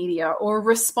your media, or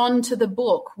respond to the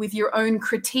book with your own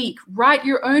critique. Write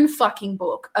your own fucking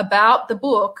book about the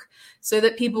book so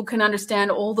that people can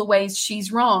understand all the ways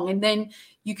she's wrong. And then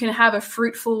you can have a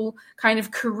fruitful kind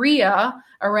of career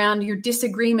around your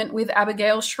disagreement with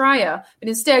Abigail Shrier. But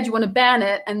instead, you want to ban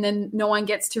it, and then no one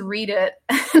gets to read it,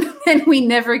 and we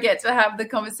never get to have the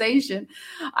conversation.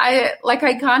 I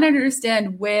can't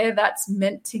understand where that's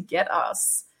meant to get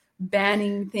us,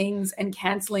 banning things and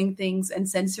canceling things and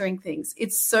censoring things.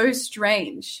 It's so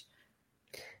strange.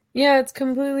 Yeah, it's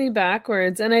completely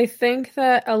backwards. And I think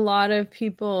that a lot of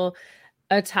people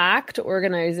attacked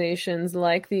organizations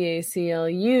like the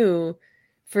ACLU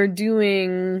for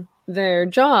doing their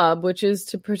job, which is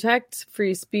to protect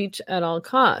free speech at all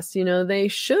costs. You know, they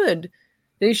should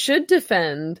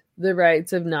defend the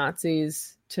rights of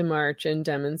Nazis to march and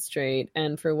demonstrate,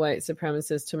 and for white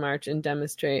supremacists to march and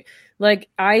demonstrate. Like,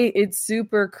 it's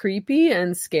super creepy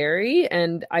and scary,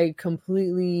 and I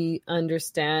completely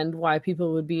understand why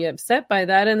people would be upset by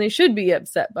that, and they should be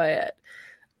upset by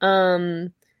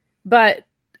it. But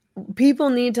people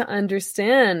need to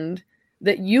understand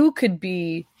that you could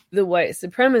be the white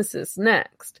supremacist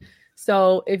next.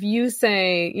 So if you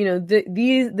say, you know,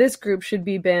 this group should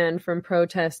be banned from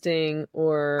protesting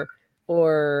or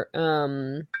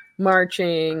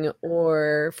marching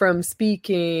or from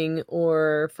speaking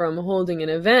or from holding an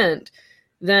event,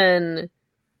 then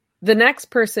the next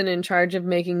person in charge of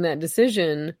making that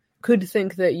decision could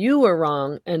think that you were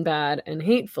wrong and bad and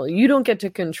hateful. You don't get to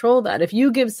control that. If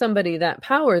you give somebody that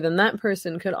power, then that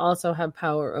person could also have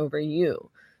power over you.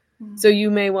 Mm-hmm. So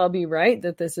you may well be right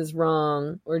that this is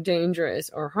wrong or dangerous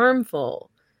or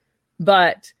harmful,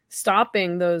 but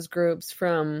stopping those groups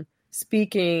from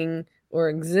speaking or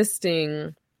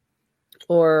existing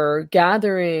or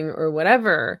gathering or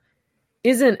whatever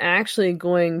isn't actually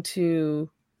going to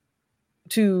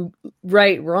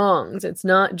right wrongs. It's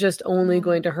not just only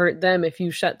going to hurt them if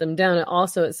you shut them down. It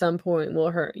also at some point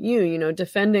will hurt you. You know,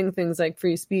 defending things like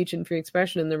free speech and free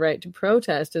expression and the right to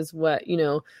protest is what, you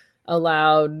know,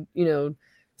 allowed, you know,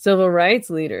 civil rights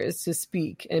leaders to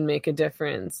speak and make a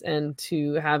difference and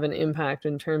to have an impact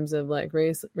in terms of like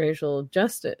racial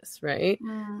justice, right?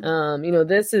 Mm. You know,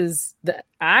 this is the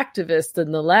activists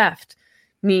and the left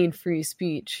need free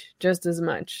speech just as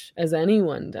much as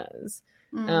anyone does.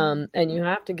 Mm. And you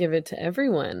have to give it to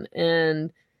everyone.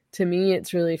 And to me,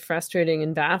 it's really frustrating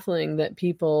and baffling that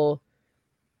people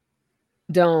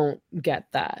don't get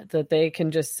that they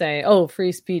can just say, oh,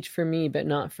 free speech for me, but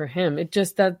not for him. It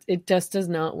just does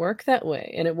not work that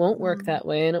way, and it won't work that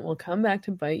way, and it will come back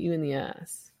to bite you in the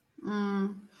ass.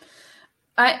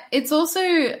 It's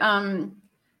also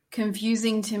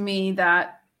confusing to me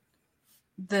that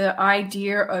the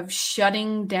idea of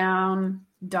shutting down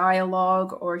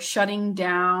dialogue or shutting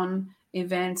down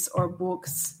events or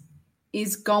books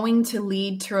is going to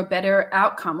lead to a better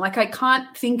outcome. Like, I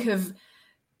can't think of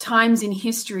times in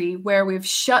history where we've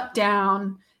shut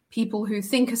down people who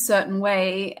think a certain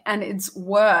way and it's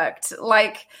worked.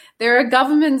 Like, there are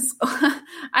governments,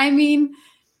 I mean,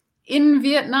 in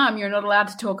Vietnam, you're not allowed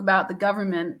to talk about the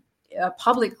government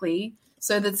publicly.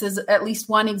 So this is at least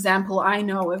one example I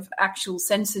know of actual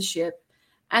censorship.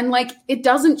 And like, it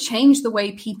doesn't change the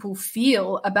way people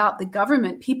feel about the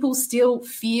government. People still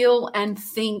feel and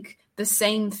think the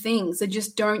same things. They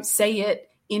just don't say it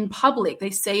in public. They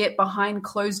say it behind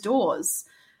closed doors.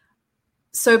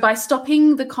 So by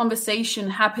stopping the conversation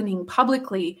happening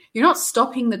publicly, you're not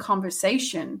stopping the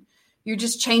conversation. You're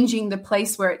just changing the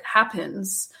place where it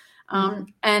happens.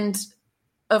 And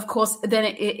of course, then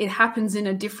it happens in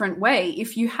a different way.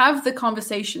 If you have the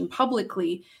conversation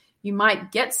publicly, you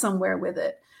might get somewhere with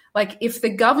it. Like, if the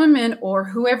government or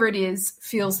whoever it is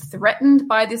feels threatened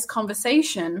by this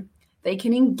conversation, they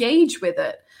can engage with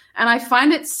it. And I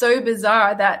find it so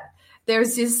bizarre that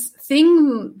there's this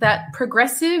thing that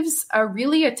progressives are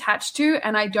really attached to,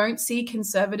 and I don't see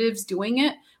conservatives doing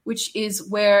it, which is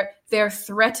where they're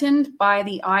threatened by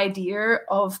the idea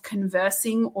of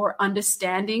conversing or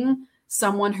understanding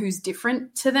someone who's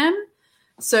different to them.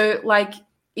 So, like,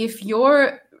 if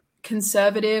you're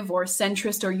conservative or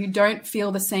centrist or you don't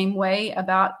feel the same way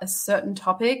about a certain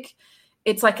topic,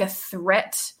 it's like a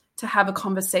threat to have a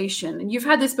conversation. And you've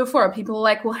had this before. People are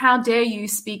like, well, how dare you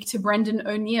speak to Brendan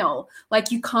O'Neill?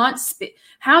 Like, you can't speak.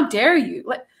 How dare you?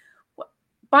 Like,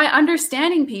 by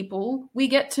understanding people, we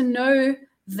get to know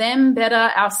them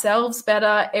better, ourselves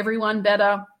better, everyone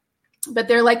better. But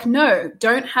they're like, no,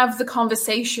 don't have the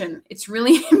conversation. It's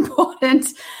really important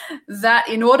that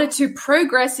in order to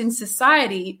progress in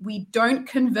society, we don't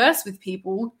converse with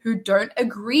people who don't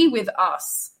agree with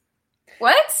us.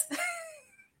 What?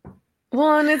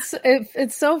 Well, and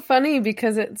it's so funny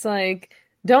because it's like,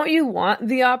 don't you want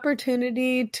the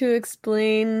opportunity to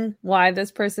explain why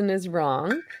this person is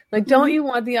wrong? Like, don't you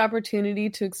want the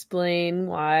opportunity to explain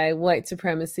why white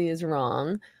supremacy is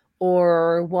wrong?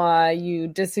 Or why you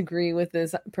disagree with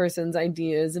this person's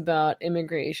ideas about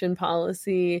immigration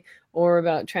policy or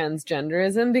about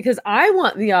transgenderism, because I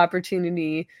want the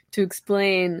opportunity to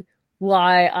explain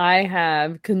why I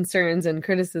have concerns and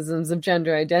criticisms of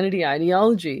gender identity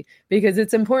ideology, because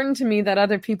it's important to me that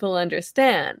other people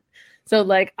understand. So,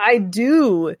 like, I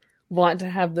do want to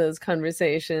have those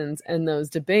conversations and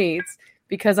those debates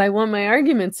because I want my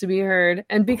arguments to be heard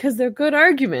and because they're good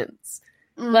arguments.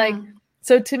 Like,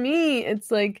 so to me,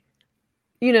 it's like,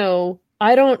 you know,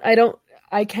 I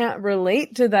can't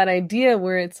relate to that idea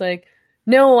where it's like,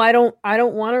 no, I don't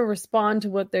want to respond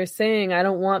to what they're saying. I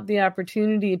don't want the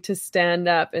opportunity to stand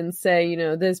up and say, you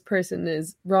know, this person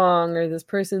is wrong or this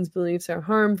person's beliefs are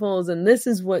harmful and this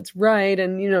is what's right.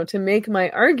 And, you know, to make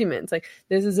my arguments like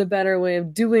this is a better way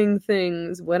of doing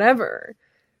things, whatever.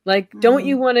 Like, don't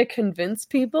you want to convince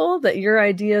people that your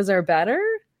ideas are better?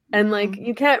 And, like,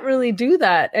 you can't really do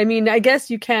that. I mean, I guess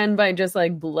you can by just,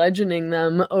 like, bludgeoning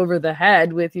them over the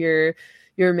head with your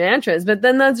mantras. But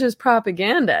then that's just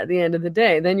propaganda at the end of the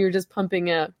day. Then you're just pumping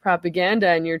out propaganda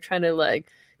and you're trying to, like,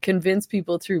 convince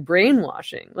people through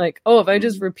brainwashing. Like, oh, if I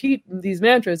just repeat these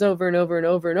mantras over and over and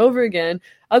over and over again,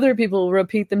 other people will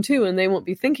repeat them too and they won't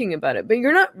be thinking about it. But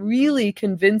you're not really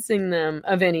convincing them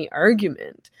of any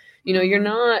argument. You know, you're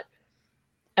not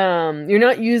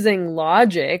using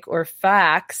logic or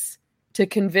facts to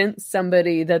convince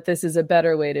somebody that this is a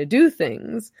better way to do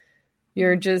things.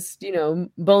 You're just, you know,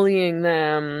 bullying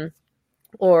them,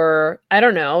 or I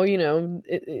don't know, you know,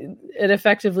 it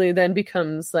effectively then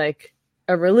becomes like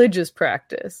a religious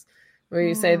practice where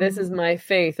you say, this is my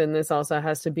faith and this also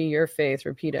has to be your faith.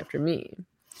 Repeat after me.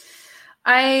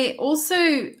 I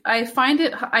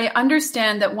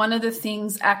understand that one of the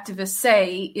things activists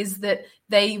say is that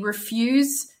they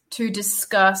refuse to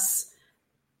discuss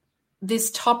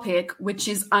this topic, which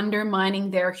is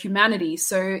undermining their humanity.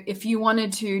 So if you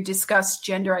wanted to discuss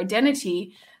gender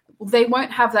identity, they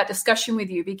won't have that discussion with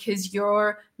you because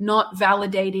you're not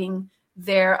validating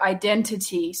their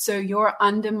identity. So you're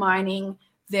undermining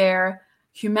their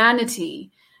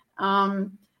humanity.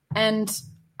 And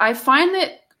I find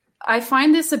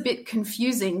this a bit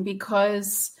confusing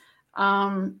because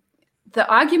the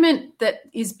argument that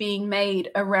is being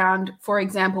made around, for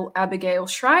example, Abigail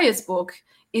Shrier's book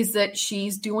is that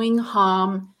she's doing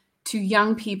harm to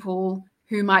young people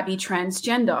who might be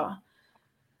transgender.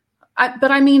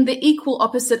 But I mean, the equal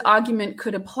opposite argument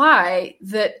could apply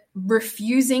that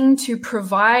refusing to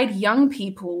provide young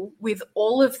people with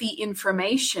all of the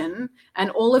information, and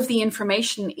all of the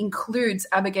information includes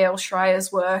Abigail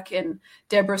Shrier's work and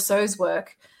Deborah So's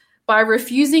work, by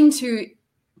refusing to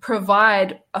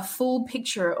provide a full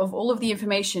picture of all of the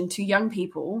information to young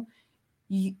people,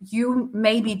 you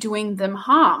may be doing them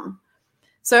harm.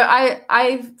 So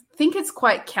I think it's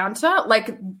quite counter.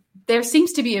 Like, there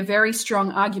seems to be a very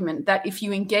strong argument that if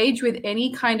you engage with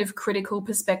any kind of critical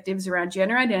perspectives around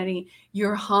gender identity,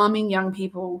 you're harming young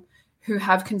people who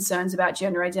have concerns about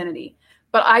gender identity.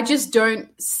 But I just don't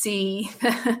see,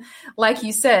 like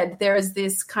you said, there is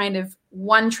this kind of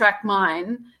one-track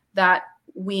mind that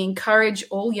we encourage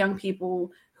all young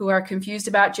people who are confused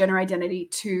about gender identity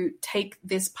to take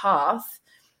this path.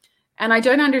 And I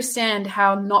don't understand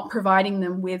how not providing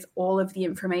them with all of the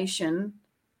information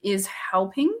is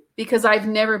helping, because I've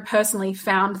never personally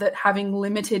found that having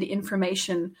limited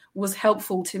information was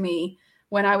helpful to me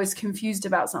when I was confused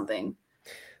about something.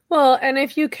 Well, and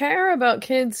if you care about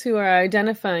kids who are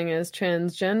identifying as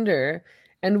transgender,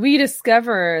 and we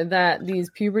discover that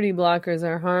these puberty blockers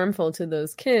are harmful to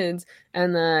those kids,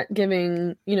 and that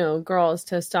giving, you know, girls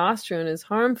testosterone is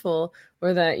harmful,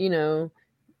 or that, you know,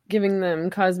 giving them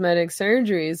cosmetic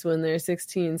surgeries when they're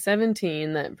 16,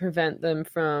 17 that prevent them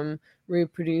from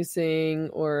reproducing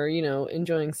or, you know,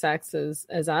 enjoying sex as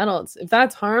adults, if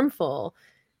that's harmful,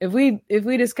 if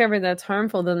we discover that's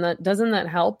harmful, then doesn't that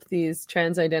help these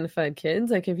trans-identified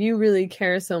kids? Like, if you really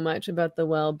care so much about the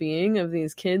well-being of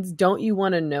these kids, don't you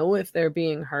want to know if they're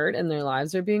being hurt and their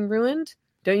lives are being ruined?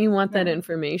 Don't you want that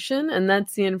information? And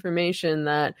that's the information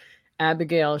that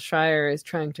Abigail Shrier is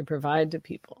trying to provide to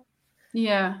people.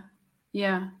 Yeah.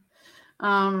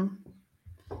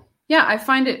 I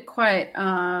find it quite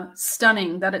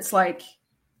stunning that it's like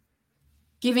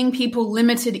giving people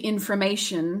limited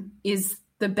information is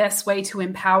the best way to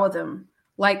empower them.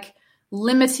 Like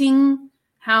limiting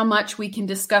how much we can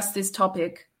discuss this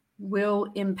topic will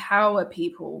empower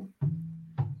people.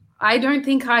 I don't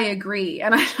think I agree.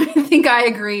 And I don't think I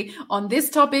agree on this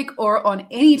topic or on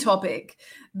any topic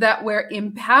that we're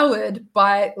empowered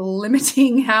by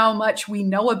limiting how much we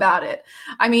know about it.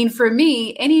 I mean, for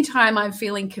me, anytime I'm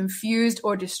feeling confused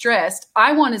or distressed,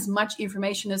 I want as much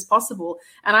information as possible.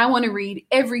 And I want to read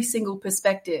every single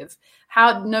perspective,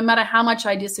 no matter how much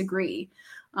I disagree.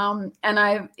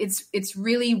 It's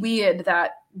really weird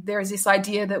that there's this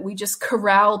idea that we just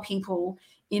corral people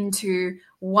into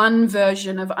one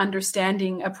version of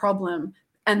understanding a problem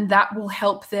and that will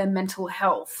help their mental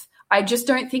health. I just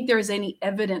don't think there is any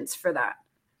evidence for that.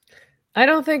 I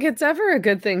don't think it's ever a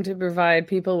good thing to provide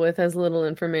people with as little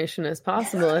information as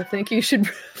possible. I think you should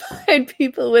provide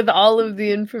people with all of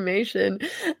the information.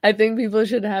 I think people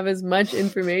should have as much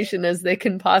information as they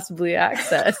can possibly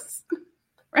access.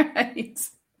 Right.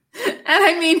 And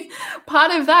I mean,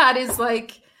 part of that is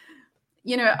like,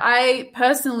 you know, I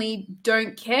personally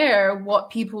don't care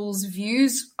what people's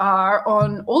views are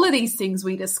on all of these things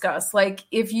we discuss. Like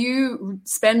if you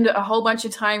spend a whole bunch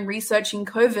of time researching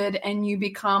COVID and you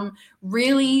become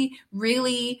really,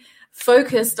 really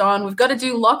focused on we've got to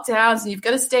do lockdowns and you've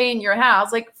got to stay in your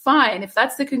house, like fine. If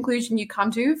that's the conclusion you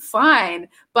come to, fine.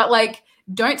 But like,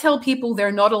 don't tell people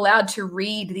they're not allowed to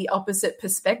read the opposite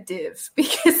perspective,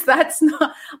 because that's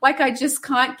not, like, I just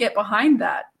can't get behind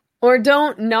that. Or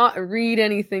don't not read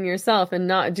anything yourself and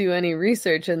not do any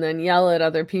research and then yell at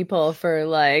other people for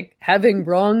like having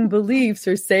wrong beliefs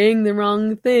or saying the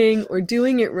wrong thing or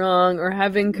doing it wrong or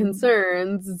having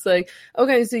concerns. It's like,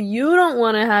 okay, so you don't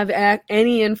want to have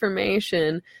any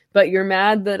information, but you're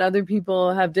mad that other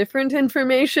people have different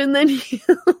information than you.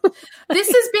 This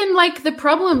has been like the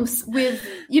problems with,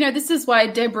 you know, this is why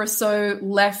Deborah So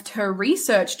left her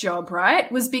research job, right?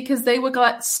 Was because they were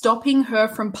like stopping her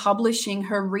from publishing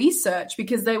her research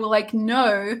because they were like,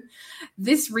 no,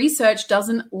 this research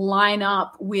doesn't line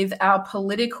up with our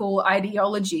political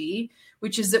ideology,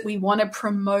 which is that we want to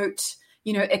promote,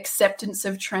 you know, acceptance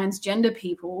of transgender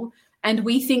people. And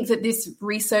we think that this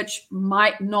research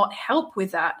might not help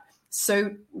with that.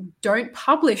 So don't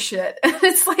publish it.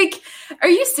 It's like, are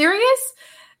you serious?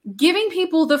 Giving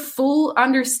people the full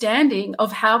understanding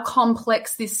of how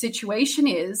complex this situation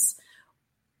is,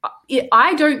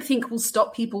 I don't think will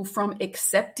stop people from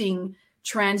accepting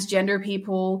transgender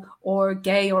people or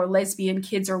gay or lesbian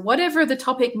kids or whatever the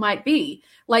topic might be.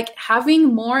 Like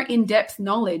having more in-depth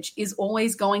knowledge is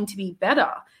always going to be better.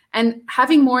 And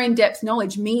having more in-depth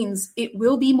knowledge means it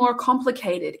will be more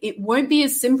complicated. It won't be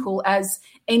as simple as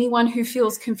anyone who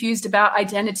feels confused about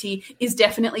identity is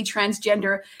definitely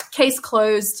transgender. Case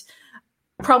closed,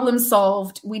 problem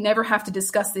solved. We never have to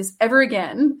discuss this ever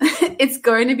again. It's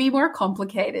going to be more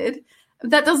complicated.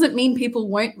 That doesn't mean people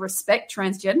won't respect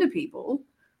transgender people.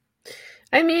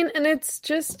 I mean, and it's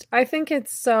just, I think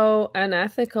it's so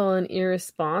unethical and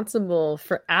irresponsible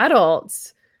for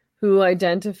adults who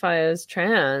identify as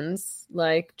trans,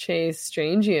 like Chase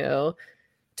Strangio,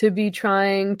 to be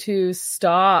trying to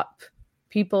stop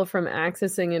people from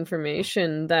accessing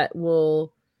information that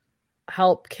will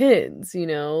help kids, you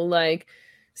know, like,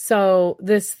 so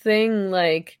this thing,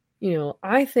 like, you know,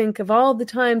 I think of all the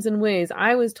times and ways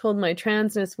I was told my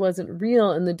transness wasn't real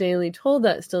and the Daily told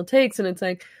that still takes. And it's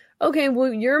like, okay,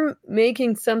 well, you're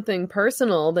making something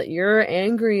personal that you're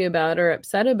angry about or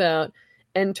upset about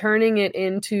and turning it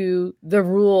into the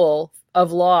rule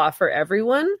of law for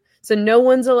everyone. So no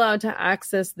one's allowed to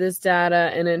access this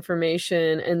data and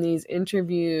information and these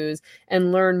interviews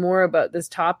and learn more about this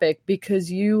topic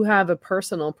because you have a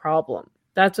personal problem.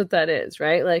 That's what that is,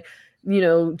 right? Like, you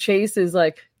know, Chase is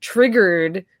like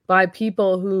triggered by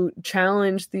people who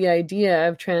challenge the idea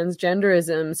of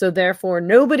transgenderism. So therefore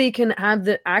nobody can have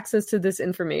the access to this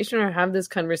information or have this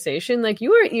conversation. Like,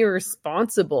 you are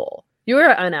irresponsible. You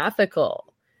are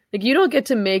unethical. Like, you don't get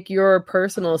to make your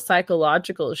personal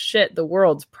psychological shit the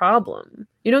world's problem.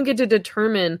 You don't get to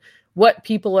determine what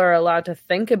people are allowed to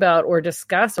think about or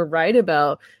discuss or write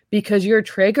about because you're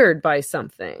triggered by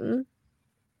something.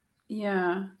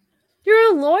 Yeah.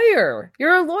 You're a lawyer.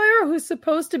 You're a lawyer who's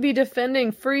supposed to be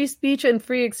defending free speech and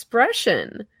free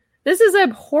expression. This is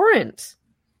abhorrent.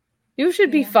 You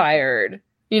should be fired.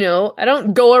 You know, I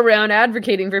don't go around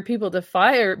advocating for people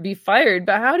to be fired,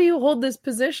 but how do you hold this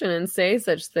position and say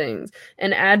such things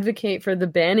and advocate for the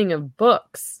banning of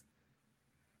books?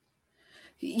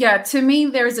 Yeah, to me,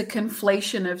 there's a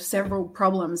conflation of several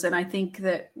problems. And I think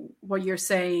that what you're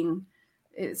saying,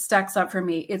 it stacks up for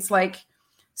me. It's like,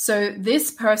 so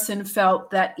this person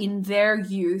felt that in their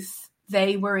youth,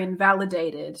 they were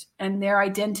invalidated and their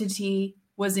identity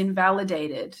was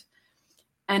invalidated.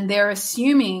 And they're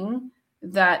assuming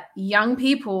that young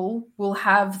people will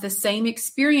have the same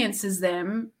experience as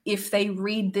them if they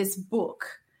read this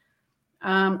book.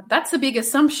 That's a big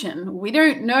assumption. We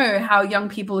don't know how young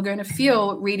people are going to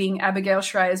feel reading Abigail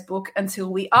Shrier's book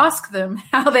until we ask them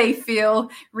how they feel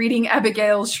reading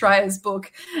Abigail Shrier's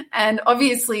book. And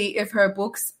obviously, if her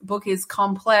book is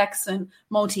complex and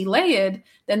multi-layered,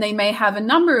 then they may have a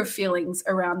number of feelings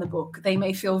around the book. They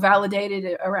may feel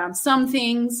validated around some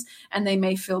things, and they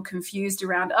may feel confused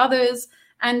around others.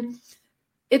 And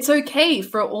it's okay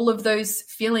for all of those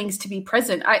feelings to be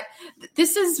present.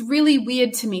 This is really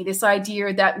weird to me, this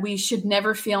idea that we should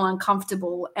never feel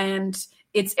uncomfortable and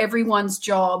it's everyone's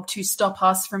job to stop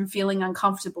us from feeling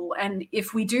uncomfortable. And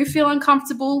if we do feel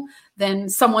uncomfortable, then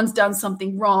someone's done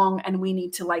something wrong and we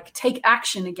need to take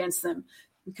action against them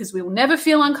because we will never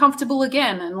feel uncomfortable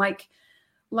again. And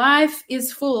life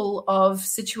is full of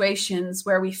situations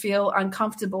where we feel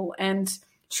uncomfortable, and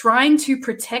trying to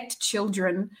protect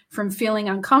children from feeling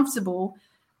uncomfortable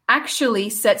actually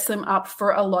sets them up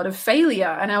for a lot of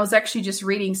failure. And I was actually just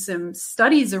reading some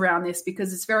studies around this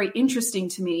because it's very interesting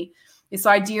to me, this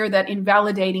idea that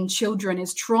invalidating children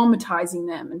is traumatizing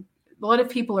them. And a lot of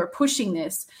people are pushing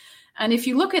this. And if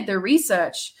you look at the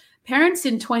research, parents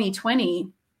in 2020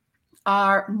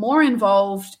 are more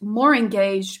involved, more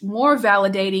engaged, more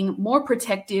validating, more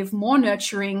protective, more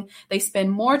nurturing. They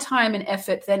spend more time and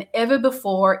effort than ever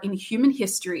before in human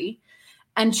history,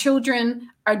 and children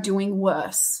are doing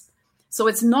worse. So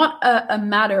it's not a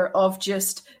matter of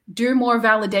just do more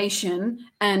validation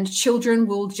and children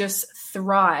will just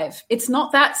thrive. It's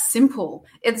not that simple.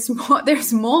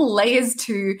 There's more layers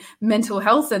to mental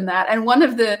health than that. And one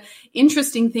of the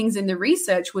interesting things in the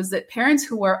research was that parents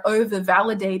who are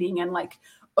over-validating and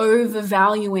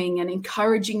overvaluing and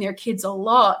encouraging their kids a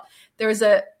lot, there's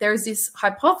this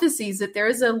hypothesis that there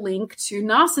is a link to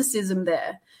narcissism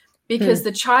there, because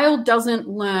the child doesn't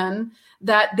learn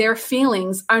that their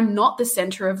feelings are not the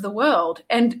center of the world.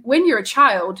 And when you're a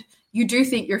child, you do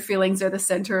think your feelings are the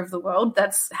center of the world.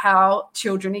 That's how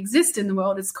children exist in the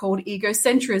world. It's called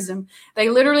egocentrism. They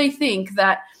literally think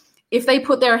that if they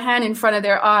put their hand in front of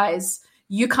their eyes,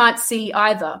 you can't see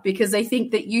either, because they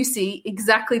think that you see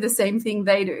exactly the same thing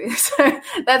they do. So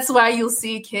that's why you'll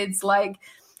see kids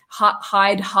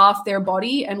hide half their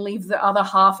body and leave the other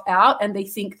half out, and they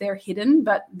think they're hidden,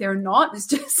 but they're not. It's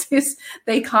just this,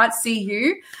 they can't see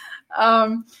you.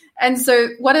 And so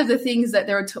one of the things that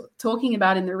they're talking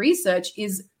about in the research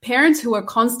is parents who are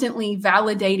constantly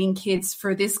validating kids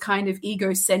for this kind of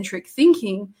egocentric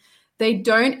thinking, they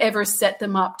don't ever set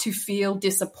them up to feel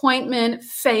disappointment,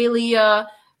 failure,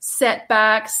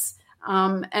 setbacks,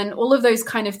 and all of those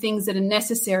kind of things that are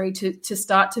necessary to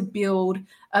start to build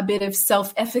a bit of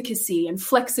self-efficacy and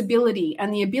flexibility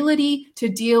and the ability to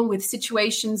deal with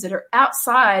situations that are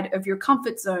outside of your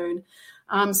comfort zone.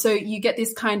 So you get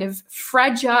this kind of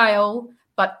fragile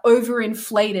but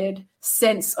overinflated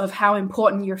sense of how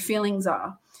important your feelings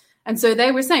are. And so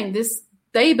they were saying this,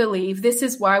 they believe this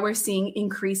is why we're seeing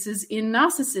increases in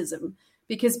narcissism,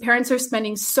 because parents are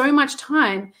spending so much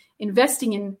time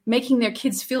investing in making their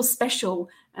kids feel special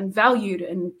and valued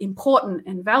and important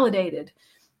and validated.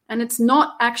 And it's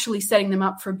not actually setting them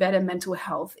up for better mental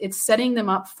health. It's setting them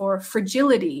up for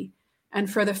fragility and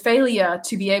for the failure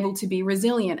to be able to be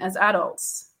resilient as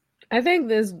adults. I think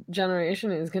this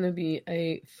generation is going to be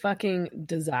a fucking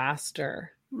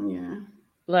disaster. Yeah.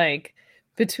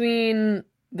 Between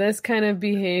this kind of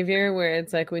behavior where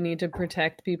it's we need to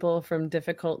protect people from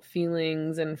difficult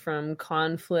feelings and from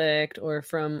conflict or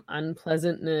from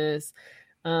unpleasantness,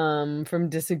 from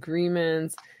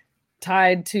disagreements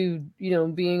tied to,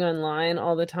 being online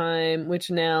all the time,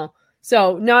 which now,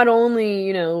 so not only,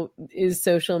 is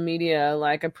social media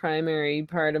a primary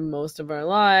part of most of our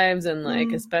lives,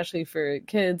 and especially for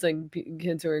kids,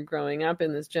 kids who are growing up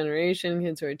in this generation,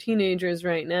 kids who are teenagers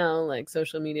right now,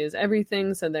 social media is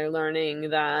everything. So they're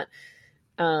learning that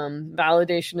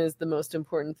validation is the most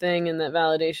important thing, and that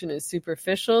validation is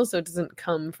superficial. So it doesn't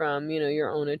come from, your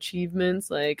own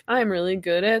achievements. I'm really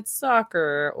good at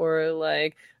soccer, or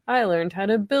I learned how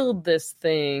to build this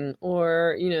thing,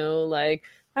 or,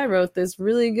 I wrote this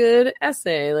really good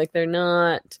essay. They're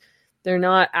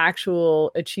not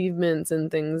actual achievements and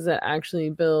things that actually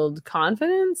build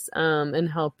confidence and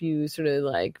help you sort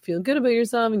of feel good about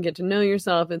yourself and get to know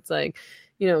yourself. It's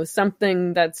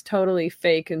something that's totally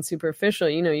fake and superficial.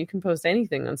 You can post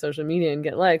anything on social media and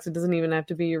get likes. It doesn't even have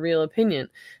to be your real opinion.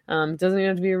 It doesn't even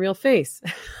have to be your real face.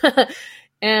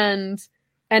 And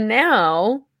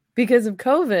now, because of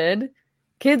COVID,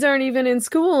 kids aren't even in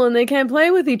school and they can't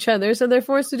play with each other, so they're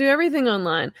forced to do everything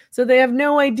online. So they have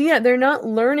no idea. They're not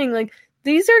learning. Like,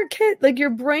 these are kids, like,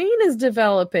 your brain is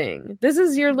developing.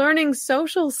 You're learning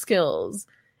social skills.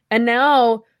 And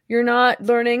now you're not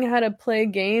learning how to play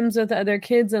games with other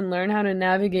kids and learn how to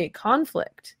navigate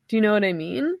conflict. Do you know what I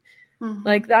mean? Mm-hmm.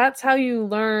 Like, that's how you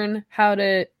learn how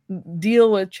to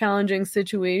deal with challenging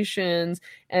situations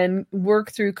and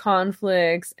work through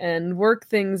conflicts and work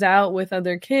things out with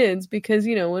other kids. Because,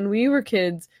 you know, when we were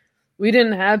kids, we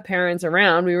didn't have parents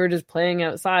around. We were just playing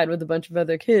outside with a bunch of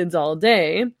other kids all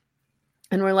day.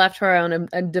 And we're left to our own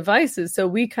devices. So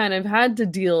we kind of had to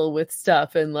deal with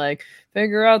stuff and like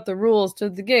figure out the rules to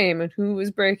the game and who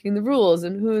was breaking the rules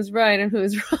and who was right and who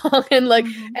was wrong, and like,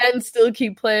 and still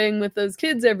keep playing with those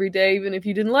kids every day, even if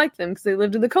you didn't like them because they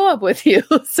lived in the co-op with you.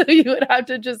 So you would have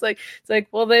to just like, it's like,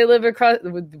 well, they live across,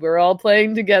 we're all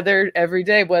playing together every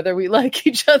day, whether we like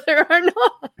each other or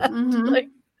not. Like,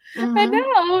 and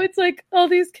now it's like all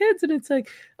these kids, and it's like,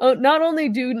 oh, not only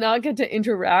do you not get to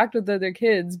interact with other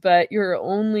kids, but your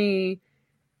only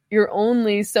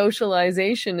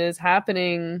socialization is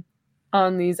happening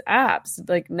on these apps,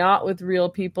 like not with real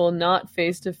people, not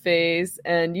face to face,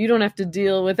 and you don't have to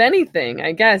deal with anything.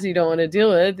 I guess you don't want to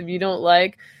deal with it. If you don't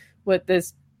like what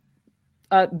this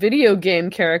video game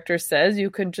character says, you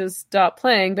could just stop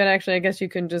playing. But actually, I guess you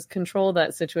can just control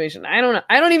that situation. I don't know.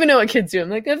 I don't even know what kids do. I'm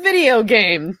like, a video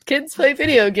game. Kids play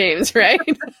video games, right?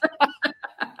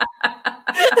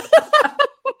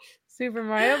 Super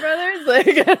Mario Brothers? Like,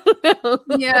 I don't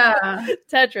know. Yeah.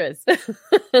 Tetris.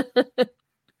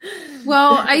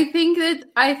 Well, I think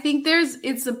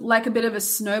it's like a bit of a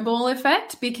snowball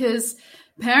effect, because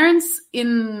parents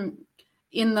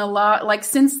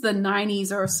since the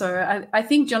 90s or so, I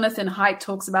think Jonathan Haidt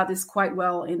talks about this quite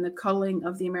well in The Coddling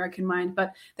of the American Mind,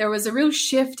 but there was a real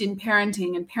shift in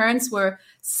parenting, and parents were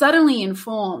suddenly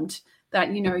informed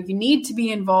that, you know, you need to be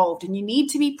involved and you need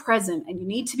to be present and you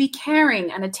need to be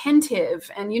caring and attentive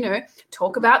and, you know,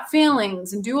 talk about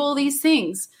feelings and do all these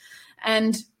things.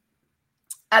 And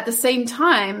at the same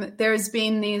time, there's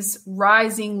been these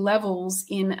rising levels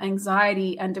in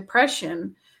anxiety and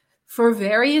depression for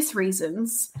various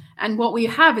reasons. And what we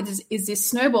have is this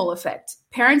snowball effect.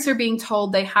 Parents are being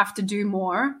told they have to do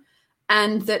more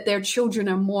and that their children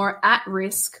are more at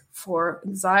risk for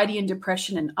anxiety and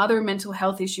depression and other mental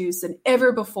health issues than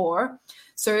ever before.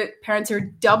 So parents are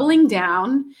doubling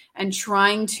down and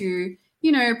trying to,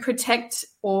 you know, protect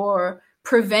or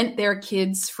prevent their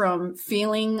kids from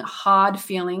feeling hard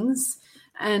feelings.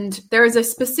 And there is a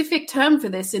specific term for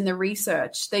this in the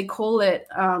research. They call it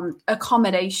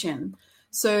accommodation.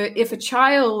 So if a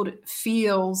child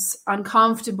feels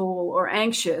uncomfortable or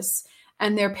anxious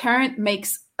and their parent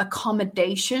makes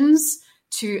accommodations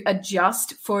to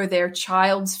adjust for their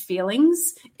child's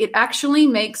feelings, it actually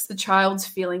makes the child's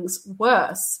feelings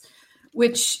worse,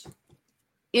 which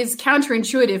is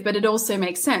counterintuitive, but it also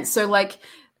makes sense. So like,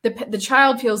 the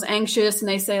child feels anxious and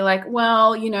they say like,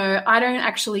 well, you know, I don't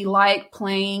actually like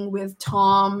playing with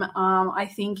Tom. I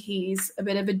think he's a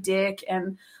bit of a dick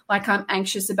and like I'm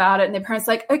anxious about it. And their parents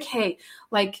like, okay,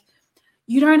 like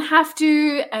you don't have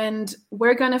to, and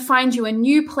we're going to find you a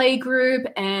new play group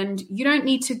and you don't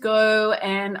need to go,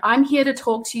 and I'm here to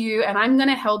talk to you and I'm going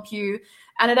to help you.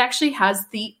 And it actually has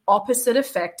the opposite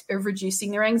effect of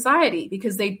reducing their anxiety,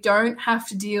 because they don't have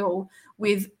to deal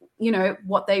with, you know,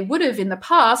 what they would have in the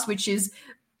past, which is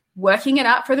working it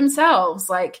out for themselves,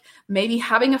 like maybe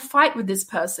having a fight with this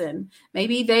person.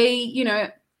 Maybe they, you know,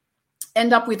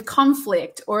 end up with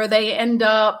conflict, or they end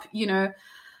up, you know,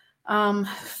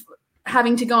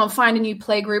 having to go and find a new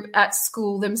playgroup at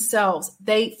school themselves.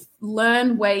 They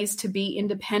learn ways to be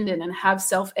independent and have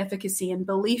self-efficacy and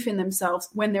belief in themselves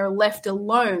when they're left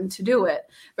alone to do it,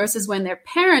 versus when their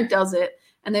parent does it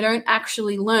and they don't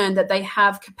actually learn that they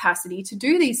have capacity to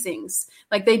do these things.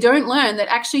 Like they don't learn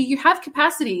that actually you have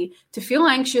capacity to feel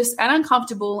anxious and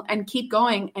uncomfortable and keep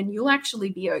going, and you'll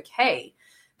actually be okay.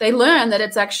 They learn that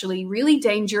it's actually really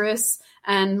dangerous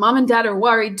and mom and dad are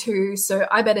worried too, so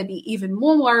I better be even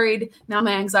more worried. Now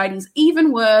my anxiety is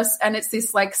even worse. And it's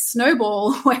this like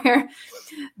snowball where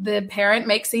the parent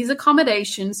makes these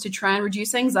accommodations to try and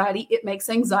reduce anxiety. It makes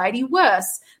anxiety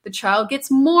worse. The child gets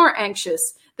more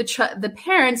anxious. The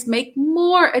parents make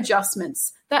more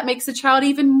adjustments. That makes the child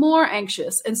even more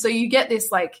anxious. And so you get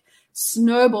this like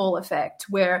snowball effect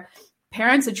where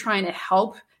parents are trying to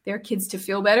help their kids to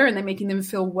feel better and they're making them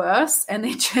feel worse, and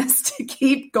they just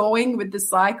keep going with the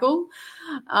cycle.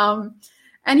 And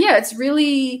yeah, it's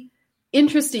really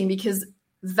interesting because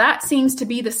that seems to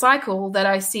be the cycle that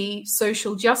I see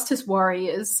social justice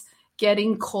warriors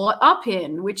getting caught up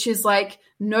in, which is like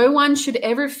no one should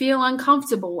ever feel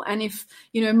uncomfortable. And if,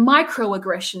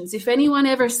 microaggressions, if anyone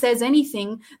ever says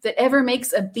anything that ever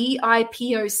makes a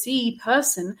BIPOC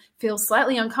person feel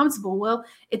slightly uncomfortable, well,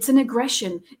 it's an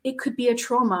aggression. It could be a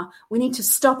trauma. We need to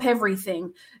stop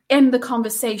everything, end the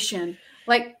conversation.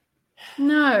 Like,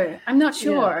 no, I'm not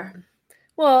sure. Yeah.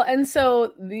 Well, and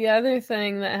so the other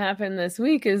thing that happened this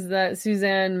week is that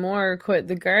Suzanne Moore quit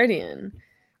The Guardian.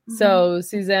 So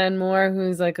Suzanne Moore,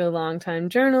 who's like a longtime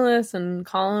journalist and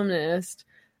columnist,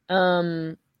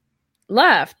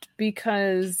 left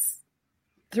because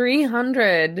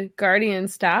 300 Guardian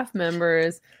staff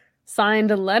members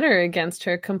signed a letter against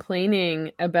her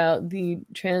complaining about the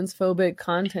transphobic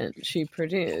content she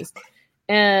produced.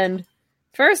 And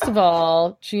first of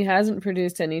all, she hasn't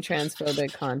produced any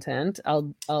transphobic content.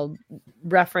 I'll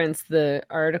reference the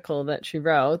article that she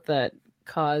wrote that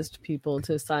caused people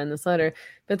to sign this letter.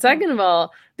 But second of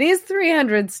all, these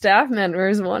 300 staff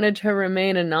members wanted to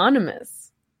remain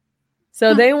anonymous.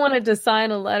 So they wanted to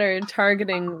sign a letter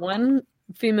targeting one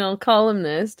female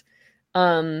columnist,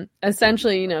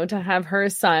 essentially, to have her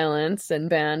silenced and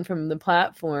banned from the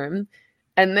platform.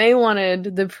 And they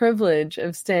wanted the privilege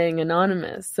of staying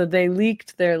anonymous. So they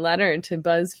leaked their letter to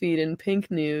BuzzFeed and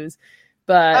Pink News,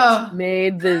 but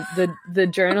made the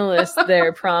journalists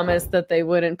there promise that they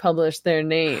wouldn't publish their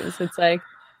names. It's like,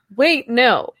 wait,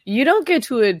 no, you don't get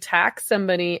to attack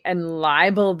somebody and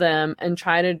libel them and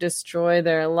try to destroy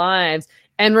their lives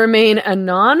and remain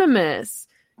anonymous.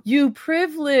 You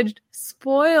privileged,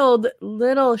 spoiled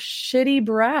little shitty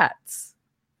brats.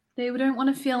 They don't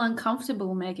want to feel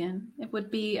uncomfortable, Megan. It would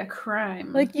be a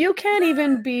crime. Like, you can't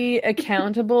even be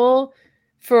accountable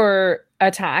for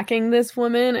attacking this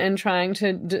woman and trying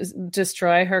to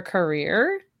destroy her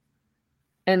career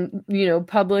and,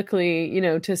 publicly,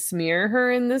 to smear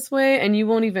her in this way, and you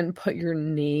won't even put your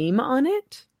name on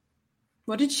it.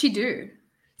 What did she do?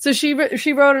 So she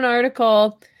wrote an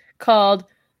article called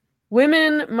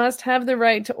 "Women Must Have the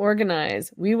Right to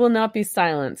Organize. We Will Not Be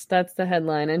Silenced." That's the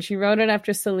headline. And she wrote it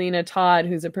after Selena Todd,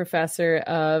 who's a professor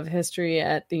of history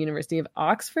at the University of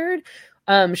Oxford.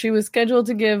 She was scheduled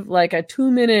to give like a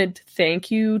 2-minute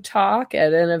thank you talk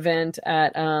at an event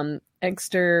at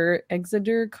Exeter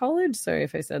College. Sorry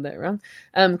if I said that wrong.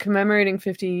 Commemorating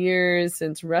 50 years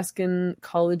since Ruskin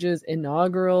College's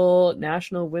inaugural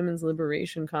National Women's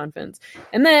Liberation Conference.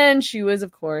 And then she was,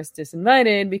 of course,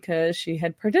 disinvited because she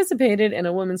had participated in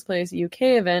a Women's Place UK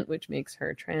event, which makes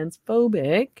her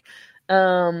transphobic.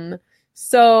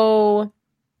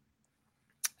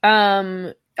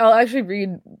 I'll actually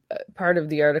read part of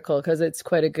the article because it's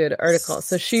quite a good article.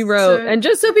 So she wrote, and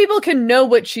just so people can know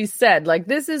what she said, like,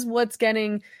 this is what's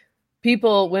getting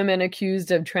women accused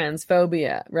of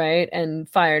transphobia, right? And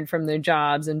fired from their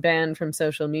jobs and banned from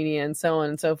social media and so on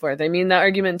and so forth. I mean, the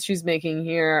arguments she's making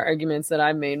here are arguments that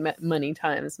I've made many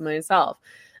times myself,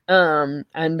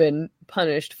 and been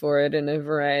punished for it in a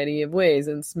variety of ways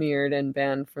and smeared and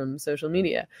banned from social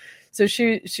media. So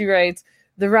she writes,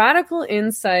 "The radical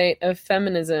insight of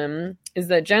feminism is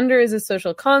that gender is a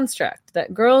social construct,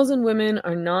 that girls and women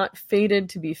are not fated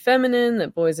to be feminine,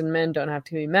 that boys and men don't have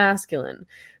to be masculine.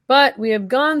 But we have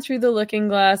gone through the looking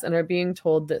glass and are being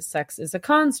told that sex is a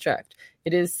construct.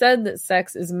 It is said that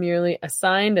sex is merely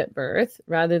assigned at birth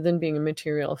rather than being a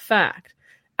material fact.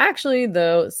 Actually,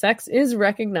 though, sex is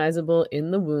recognizable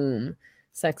in the womb.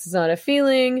 Sex is not a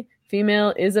feeling.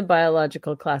 Female is a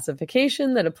biological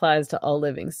classification that applies to all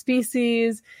living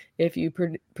species. If you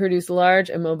produce large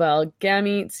immobile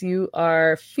gametes, you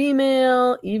are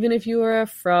female, even if you are a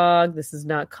frog. This is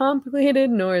not complicated,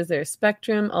 nor is there a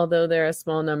spectrum, although there are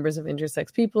small numbers of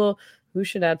intersex people who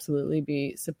should absolutely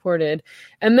be supported."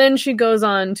 And then she goes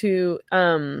on to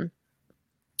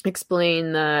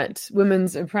explain that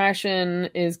women's oppression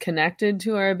is connected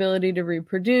to our ability to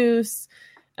reproduce,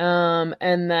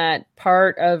 and that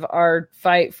part of our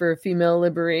fight for female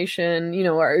liberation,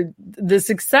 the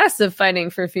success of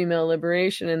fighting for female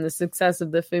liberation and the success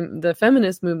of the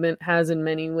feminist movement has in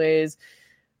many ways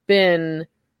been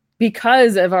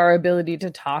because of our ability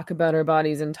to talk about our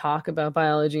bodies and talk about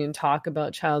biology and talk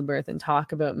about childbirth and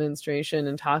talk about menstruation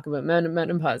and talk about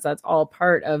menopause. That's all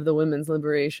part of the women's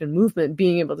liberation movement,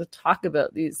 being able to talk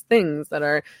about these things that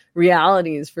are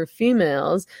realities for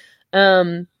females.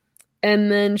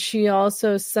 And then she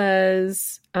also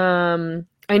says,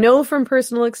 "I know from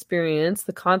personal experience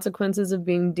the consequences of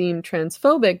being deemed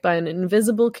transphobic by an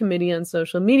invisible committee on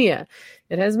social media.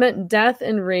 It has meant death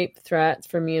and rape threats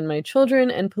for me and my children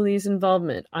and police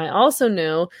involvement. I also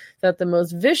know that the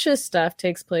most vicious stuff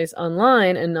takes place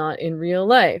online and not in real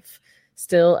life.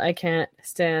 Still, I can't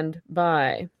stand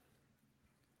by."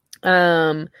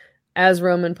 As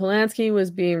Roman Polanski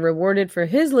was being rewarded for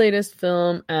his latest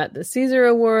film at the Caesar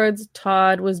Awards,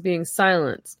 Todd was being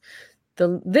silenced.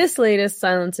 This latest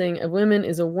silencing of women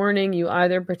is a warning. You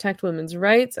either protect women's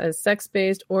rights as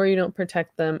sex-based or you don't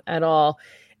protect them at all.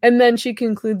 And then she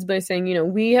concludes by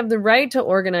saying, we have the right to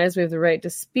organize, we have the right to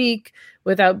speak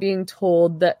without being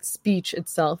told that speech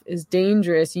itself is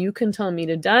dangerous. You can tell me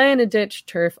to die in a ditch,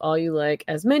 turf, all you like,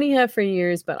 as many have for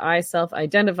years, but I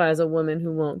self-identify as a woman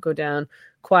who won't go down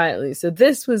quietly. So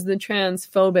this was the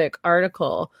transphobic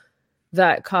article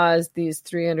that caused these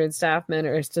 300 staff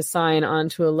members to sign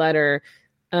onto a letter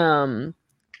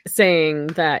saying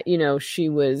that, she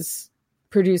was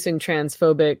producing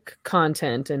transphobic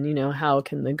content and, how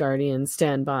can the Guardian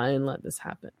stand by and let this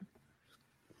happen?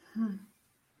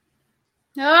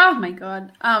 Oh my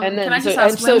God. And then, can I just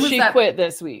ask, so she quit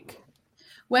this week.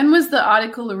 When was the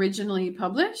article originally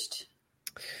published?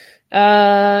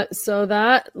 So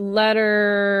that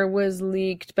letter was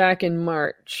leaked back in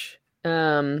March.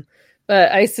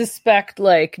 But I suspect,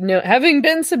 having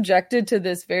been subjected to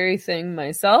this very thing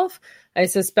myself, I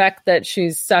suspect that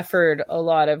she's suffered a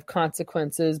lot of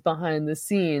consequences behind the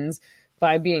scenes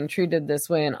by being treated this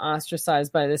way and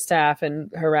ostracized by the staff and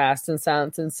harassed and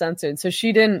silenced and censored. So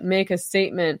she didn't make a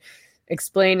statement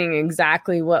explaining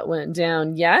exactly what went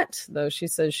down yet, though she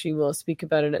says she will speak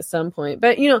about it at some point.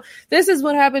 But, this is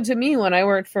what happened to me when I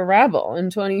worked for Rabble in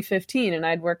 2015, and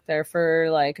I'd worked there for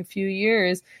a few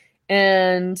years.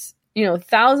 And,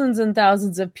 thousands and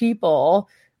thousands of people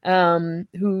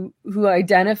who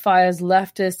identify as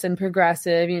leftist and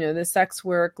progressive, the sex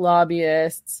work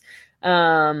lobbyists,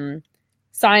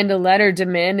 signed a letter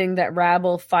demanding that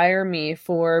Rabble fire me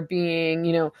for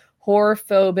being,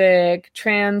 whorephobic,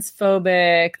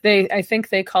 transphobic. I think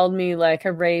they called me a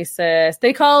racist.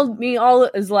 They called me all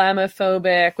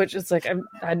Islamophobic, which is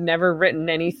I'd never written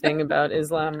anything about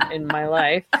Islam in my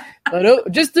life,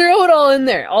 but just throw it all in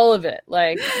there, all of it,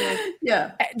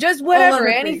 yeah, just whatever,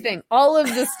 anything, all of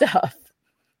the stuff.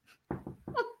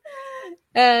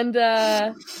 And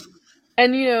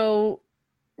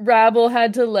Rabble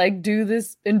had to do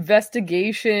this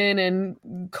investigation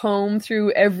and comb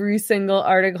through every single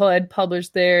article I'd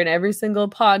published there and every single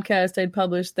podcast I'd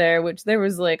published there, which there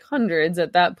was hundreds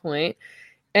at that point,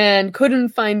 and couldn't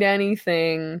find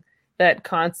anything that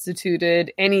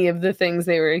constituted any of the things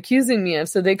they were accusing me of.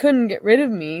 So they couldn't get rid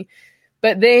of me,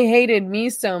 but they hated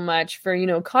me so much for,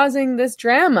 causing this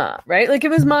drama, right? It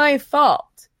was my fault.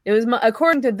 It was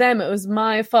according to them, it was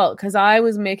my fault because I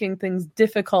was making things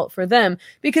difficult for them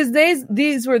because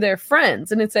these were their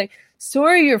friends. And it's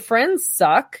sorry, your friends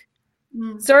suck.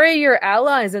 Sorry, your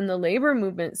allies in the labor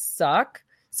movement suck.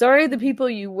 Sorry, the people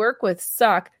you work with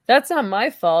suck. That's not my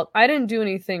fault. I didn't do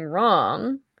anything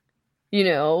wrong.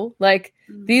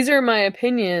 These are my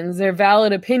opinions. They're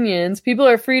valid opinions. People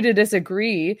are free to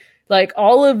disagree.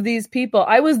 All of these people,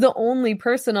 I was the only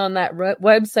person on that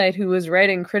website who was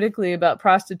writing critically about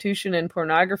prostitution and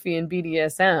pornography and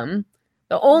BDSM.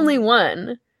 The only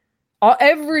one.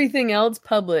 Everything else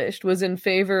published was in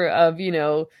favor of,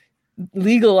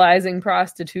 legalizing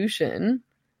prostitution.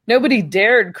 Nobody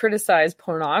dared criticize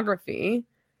pornography.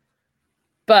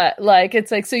 But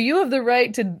so you have the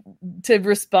right to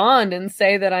respond and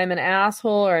say that I'm an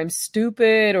asshole or I'm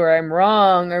stupid or I'm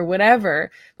wrong or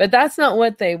whatever. But that's not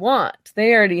what they want.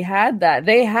 They already had that.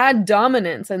 They had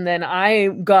dominance. And then I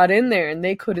got in there and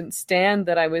they couldn't stand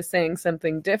that I was saying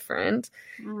something different.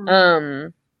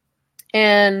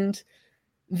 And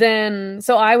then,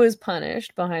 so I was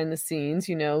punished behind the scenes,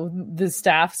 the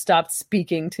staff stopped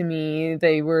speaking to me.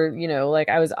 They were,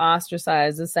 I was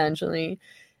ostracized essentially.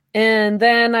 And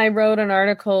then I wrote an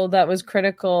article that was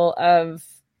critical of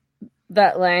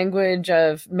that language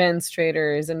of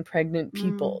menstruators and pregnant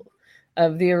people,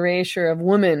 of the erasure of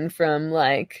women from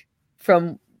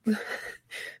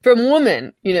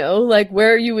woman,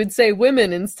 where you would say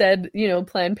women instead,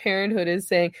 Planned Parenthood is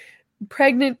saying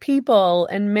pregnant people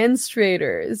and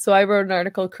menstruators. So I wrote an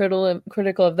article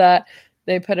critical of that.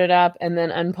 They put it up and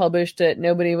then unpublished it.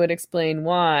 Nobody would explain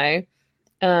why.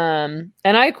 And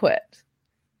I quit.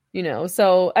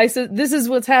 So I said, this is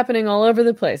what's happening all over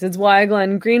the place. It's why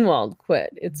Glenn Greenwald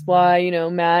quit. It's why,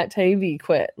 Matt Taibbi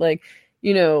quit.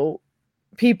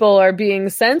 People are being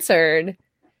censored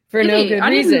for no good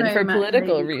reason, for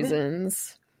political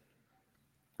reasons.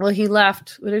 Well, he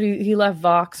left. He left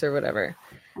Vox or whatever.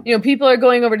 People are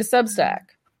going over to Substack,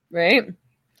 right?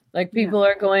 People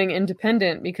are going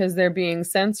independent because they're being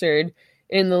censored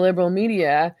in the liberal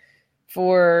media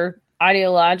for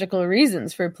ideological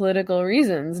reasons, for political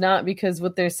reasons, not because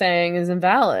what they're saying is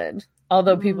invalid.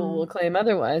 Although people will claim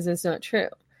otherwise, it's not true.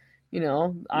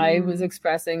 I was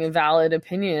expressing a valid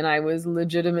opinion. I was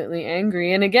legitimately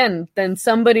angry. And again, then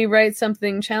somebody writes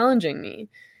something challenging me,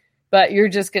 but you're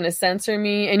just going to censor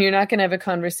me and you're not going to have a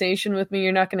conversation with me.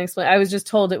 You're not going to explain. I was just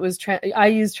told it was, I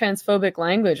used transphobic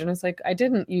language. And I was like, I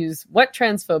didn't use what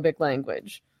transphobic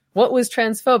language? What was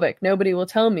transphobic? Nobody will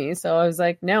tell me. So I was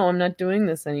like, no, I'm not doing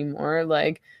this anymore.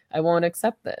 Like, I won't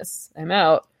accept this. I'm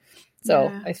out.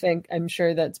 So yeah. I'm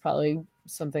sure that's probably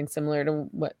something similar to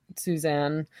what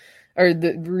Suzanne, or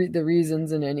the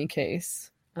reasons in any case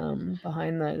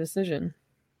behind that decision.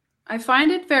 I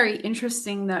find it very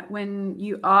interesting that when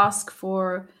you ask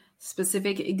for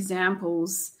specific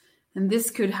examples, and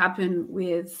this could happen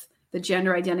with the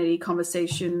gender identity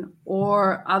conversation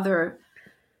or other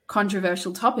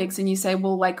controversial topics, and you say,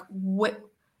 well, like,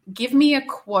 give me a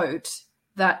quote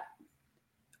that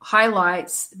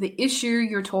highlights the issue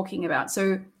you're talking about.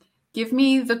 So give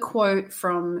me the quote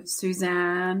from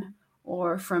Suzanne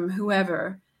or from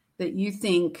whoever that you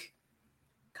think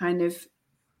kind of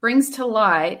brings to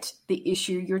light the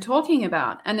issue you're talking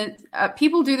about. And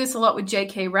people do this a lot with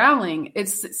J.K. Rowling. It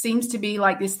seems to be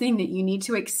like this thing that you need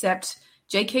to accept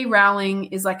J.K. Rowling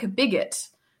is like a bigot.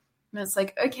 And it's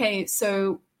like, okay,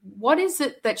 so what is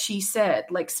it that she said,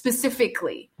 like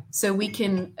specifically, so we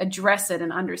can address it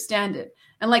and understand it?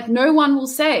 And like, no one will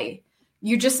say,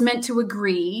 you're just meant to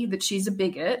agree that she's a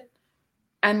bigot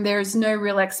and there's no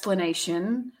real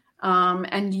explanation.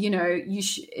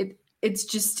 And, it's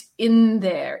just in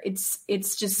there. It's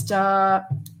just,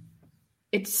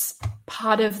 it's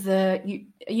part of the,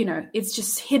 it's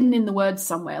just hidden in the words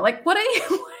somewhere. Like, what are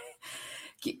you,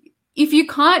 if you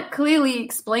can't clearly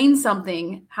explain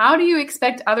something, how do you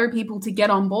expect other people to get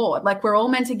on board? Like, we're all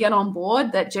meant to get on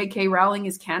board that J.K. Rowling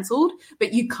is cancelled,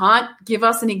 but you can't give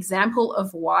us an example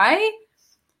of why?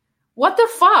 What the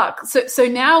fuck? So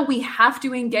now we have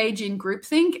to engage in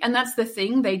groupthink, and that's the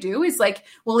thing they do is like,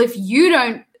 well, if you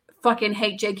don't fucking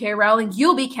hate J.K. Rowling,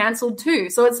 you'll be cancelled too.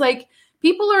 So it's like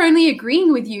people are only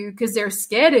agreeing with you because they're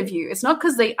scared of you. It's not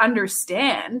because they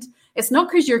understand. It's not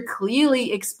because you're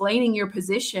clearly explaining your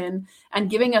position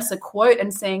and giving us a quote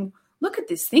and saying, look at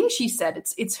this thing she said.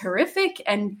 It's horrific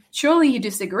and surely you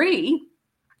disagree.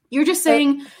 You're just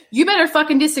saying, you better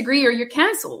fucking disagree or you're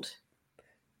cancelled.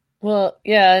 Well,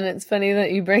 yeah, and it's funny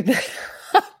that you bring that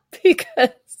up because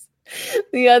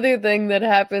the other thing that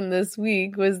happened this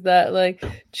week was that, like,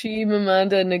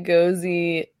 Chimamanda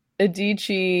Ngozi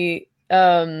Adichie,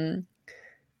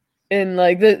 in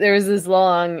like there was this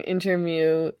long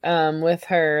interview with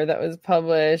her that was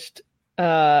published,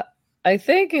 I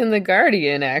think in The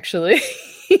Guardian, actually.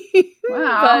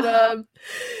 Wow.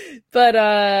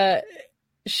 but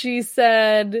she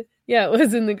said, yeah, it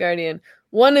was in The Guardian.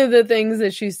 One of the things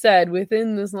that she said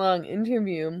within this long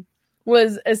interview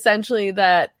was essentially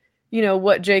that,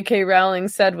 what J.K. Rowling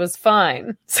said was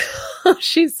fine. So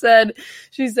she said,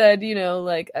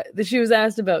 like, she was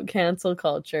asked about cancel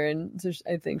culture, and so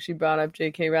I think she brought up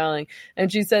J.K. Rowling,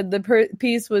 and she said the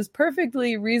piece was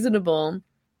perfectly reasonable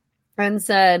and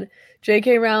said,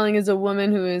 J.K. Rowling is a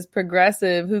woman who is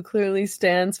progressive, who clearly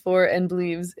stands for and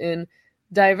believes in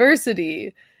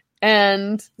diversity.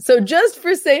 And so just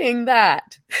for saying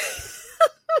that,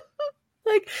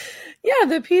 like, yeah,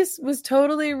 the piece was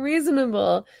totally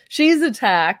reasonable. She's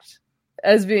attacked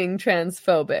as being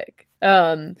transphobic.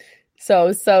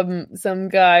 So some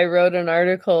guy wrote an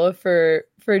article for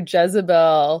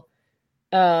Jezebel,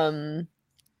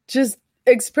 just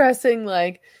expressing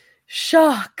like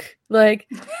shock, like,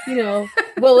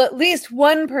 well, at least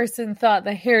one person thought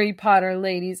the Harry Potter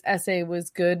lady's essay was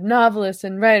good. Novelist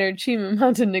and writer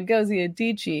Chimamanda Ngozi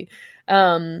Adichie.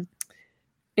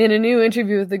 In a new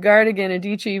interview with The Guardian,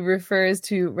 Adichie refers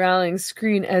to Rowling's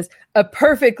screen as a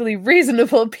perfectly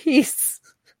reasonable piece.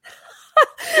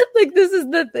 Like, this is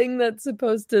the thing that's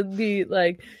supposed to be,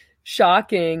 like,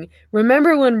 shocking.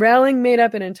 Remember when Rowling made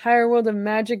up an entire world of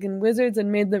magic and wizards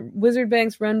and made the wizard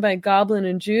banks run by goblin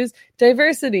and Jews?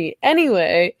 Diversity.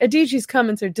 Anyway, Adichie's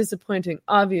comments are disappointing,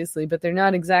 obviously, but they're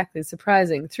not exactly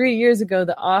surprising. 3 years ago,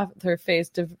 the author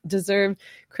faced deserved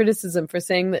criticism for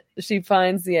saying that she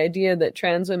finds the idea that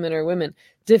trans women are women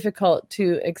difficult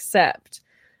to accept.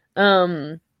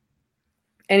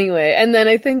 Anyway, and then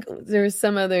I think there was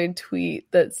some other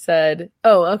tweet that said,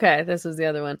 oh, okay, this was the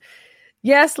other one.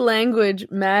 Yes, language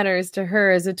matters to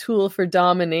her as a tool for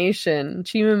domination.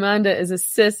 Chimamanda is a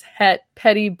cis-het,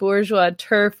 petty bourgeois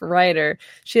turf writer.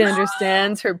 She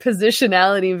understands her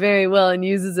positionality very well and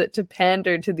uses it to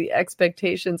pander to the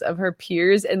expectations of her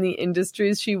peers and the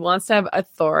industries she wants to have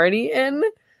authority in.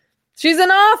 She's an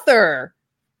author.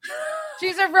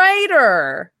 She's a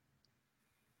writer.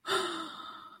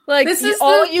 Like,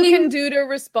 all you can do to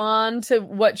respond to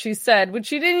what she said, which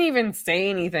she didn't even say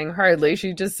anything hardly.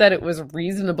 She just said it was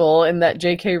reasonable and that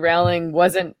J.K. Rowling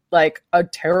wasn't, like, a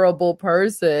terrible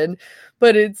person.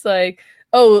 But it's like,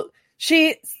 oh,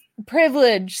 she's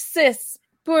privileged, cis,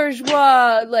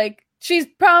 bourgeois, like, she's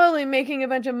probably making a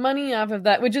bunch of money off of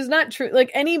that, which is not true. Like,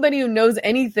 anybody who knows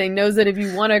anything knows that if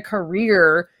you want a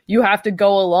career, you have to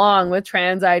go along with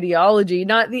trans ideology,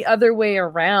 not the other way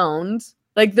around.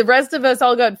 Like, the rest of us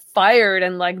all got fired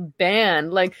and, like,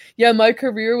 banned. Like, yeah, my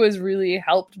career was really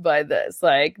helped by this.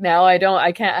 Like, now I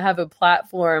can't have a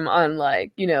platform on,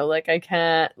 like, you know, like, I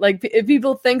can't, like, if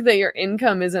people think that your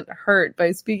income isn't hurt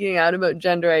by speaking out about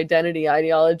gender identity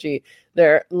ideology,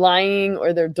 they're lying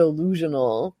or they're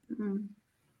delusional.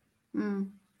 Mm-hmm.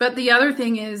 But the other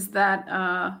thing is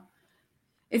that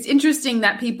it's interesting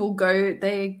that people go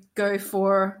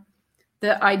for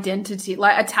the identity,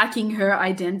 like attacking her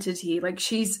identity. Like,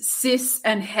 she's cis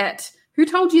and het. Who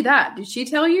told you that? Did she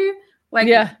tell you? Like,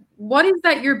 yeah. What is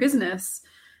that your business?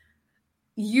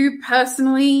 You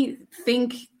personally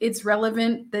think it's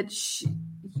relevant that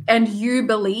and you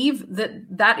believe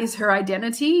that that is her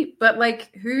identity, but,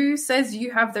 like, who says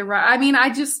you have the right? I mean,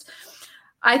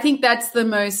 I think that's the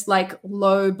most, like,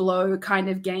 low blow kind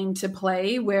of game to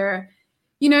play where,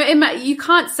 you know, you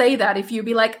can't say that if you'd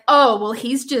be like, oh, well,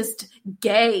 he's just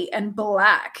gay and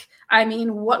black. I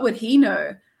mean, what would he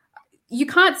know? You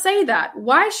can't say that.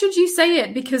 Why should you say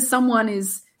it because someone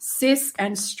is cis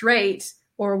and straight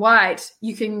or white?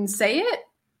 You can say it?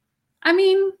 I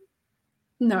mean,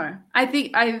 no. I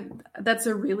think that's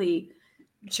a really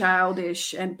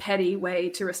childish and petty way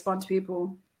to respond to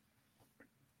people.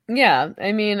 Yeah,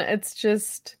 I mean, it's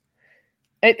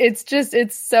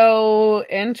so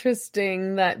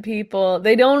interesting that people,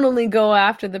 they don't only go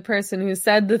after the person who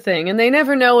said the thing, and they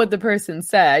never know what the person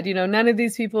said. You know, none of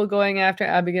these people going after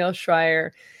Abigail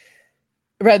Shrier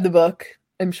read the book.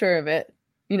 I'm sure of it.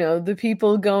 You know, the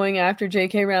people going after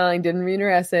J.K. Rowling didn't read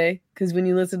her essay, because when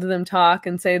you listen to them talk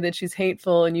and say that she's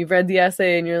hateful and you've read the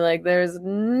essay and you're like, there's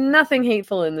nothing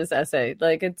hateful in this essay.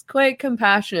 Like, it's quite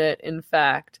compassionate, in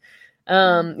fact.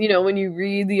 You know, when you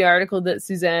read the article that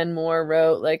Suzanne Moore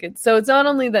wrote, like, it's not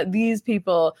only that these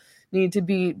people need to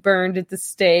be burned at the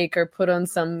stake or put on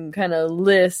some kind of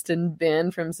list and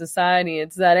banned from society.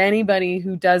 It's that anybody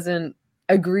who doesn't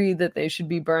agree that they should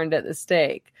be burned at the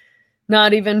stake,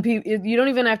 not even people, you don't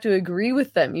even have to agree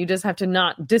with them. You just have to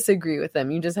not disagree with them.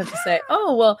 You just have to say,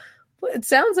 oh, well, it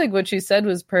sounds like what she said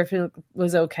was perfect,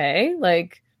 was okay.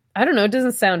 Like, I don't know, it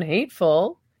doesn't sound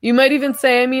hateful. You might even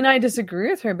say, I mean, I disagree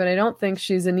with her, but I don't think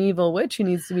she's an evil witch who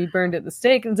needs to be burned at the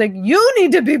stake. And it's like, you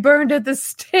need to be burned at the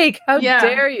stake. How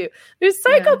dare you? They're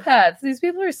psychopaths. Yeah. These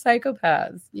people are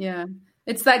psychopaths. Yeah.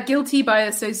 It's that guilty by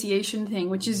association thing,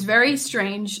 which is very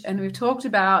strange. And we've talked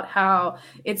about how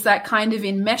it's that kind of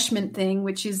enmeshment thing,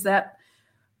 which is that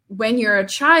when you're a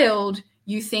child,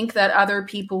 you think that other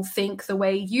people think the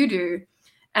way you do.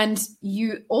 And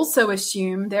you also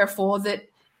assume, therefore, that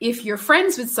if you're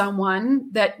friends with someone,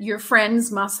 that your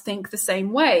friends must think the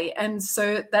same way. And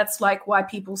so that's like why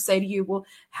people say to you, well,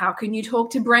 how can you talk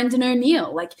to Brendan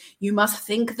O'Neill? Like, you must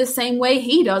think the same way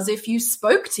he does if you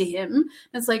spoke to him. And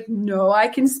it's like, no, I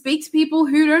can speak to people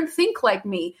who don't think like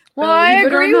me. Well, I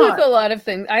agree with a lot of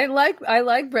things. I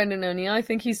like Brendan O'Neill. I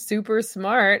think he's super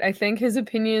smart. I think his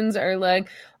opinions are, like,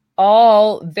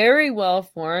 all very well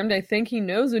formed. I think he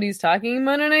knows what he's talking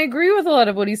about, and I agree with a lot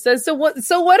of what he says. So what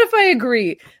if I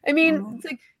agree? I mean, it's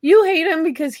like, you hate him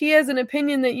because he has an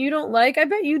opinion that you don't like. I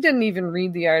bet you didn't even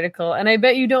read the article, and I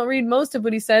bet you don't read most of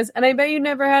what he says, and I bet you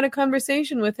never had a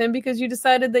conversation with him because you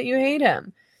decided that you hate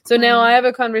him. So now I have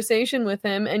a conversation with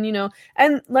him, and, you know,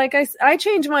 and like I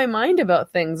change my mind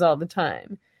about things all the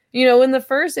time. You know, in the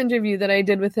first interview that I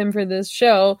did with him for this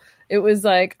show, it was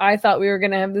like, I thought we were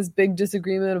going to have this big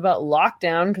disagreement about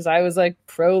lockdown because I was, like,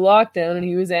 pro-lockdown and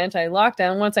he was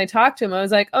anti-lockdown. Once I talked to him, I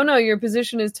was like, oh, no, your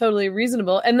position is totally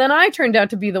reasonable. And then I turned out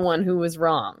to be the one who was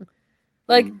wrong.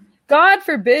 Like, God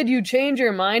forbid you change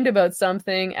your mind about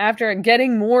something after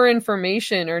getting more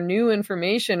information or new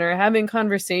information or having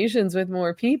conversations with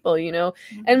more people, you know?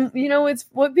 And, you know, it's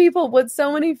what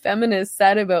so many feminists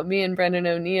said about me and Brendan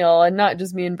O'Neill, and not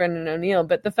just me and Brendan O'Neill,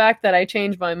 but the fact that I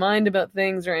change my mind about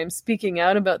things or I'm speaking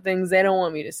out about things they don't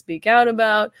want me to speak out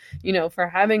about, you know, for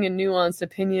having a nuanced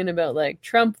opinion about, like,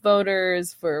 Trump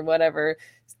voters, for whatever,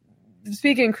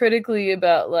 speaking critically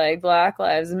about, like, Black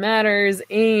Lives Matters,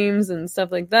 aims, and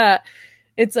stuff like that.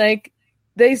 It's like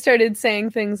they started saying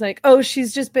things like, oh,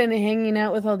 she's just been hanging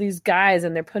out with all these guys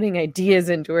and they're putting ideas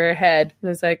into her head.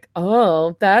 And it's like,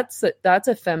 oh, that's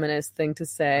a feminist thing to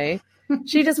say.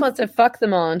 She just wants to fuck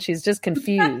them all and she's just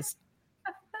confused.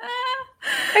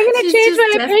 I'm going to change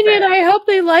my opinion. I hope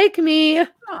they like me.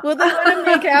 Will they want to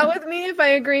make out with me if I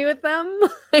agree with them?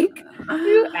 Like,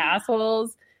 you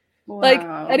assholes. Wow. Like,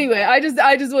 anyway, I just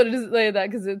wanted to say that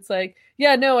because it's like,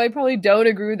 yeah, no, I probably don't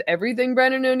agree with everything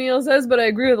Brendan O'Neill says, but I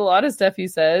agree with a lot of stuff he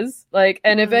says. Like,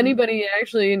 and if anybody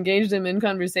actually engaged him in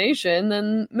conversation,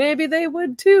 then maybe they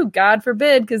would too. God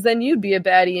forbid, because then you'd be a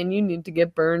baddie and you need to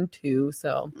get burned too.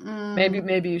 So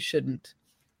maybe you shouldn't.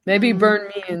 Maybe burn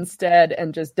me instead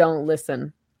and just don't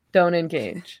listen. Don't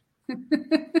engage.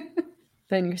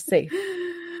 Then you're safe.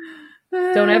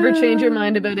 Don't ever change your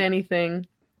mind about anything.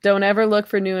 Don't ever look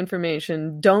for new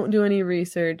information. Don't do any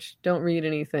research. Don't read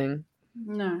anything.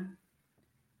 No.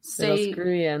 It'll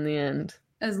screw you in the end.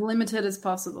 As limited as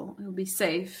possible. It'll be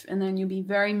safe, and then you'll be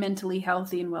very mentally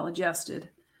healthy and well-adjusted,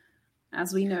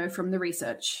 as we know from the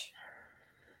research.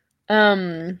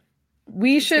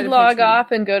 We should log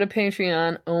off and go to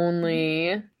Patreon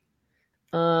only.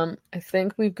 I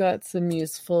think we've got some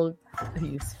useful.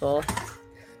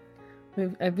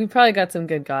 We've probably got some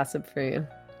good gossip for you.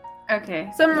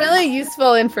 Okay. Some really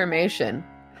useful information.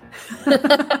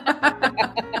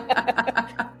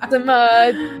 Some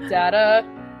data.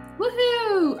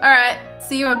 Woohoo! All right.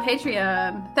 See you on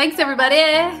Patreon. Thanks, everybody.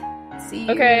 See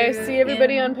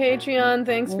everybody on Patreon.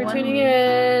 Thanks for tuning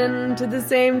in to The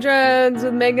Same Drugs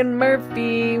with Megan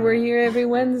Murphy. We're here every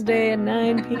Wednesday at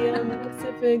 9 p.m.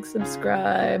 Pacific.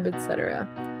 Subscribe, etc.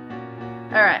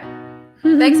 All right.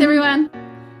 Thanks, everyone.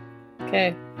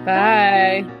 Okay.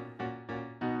 Bye.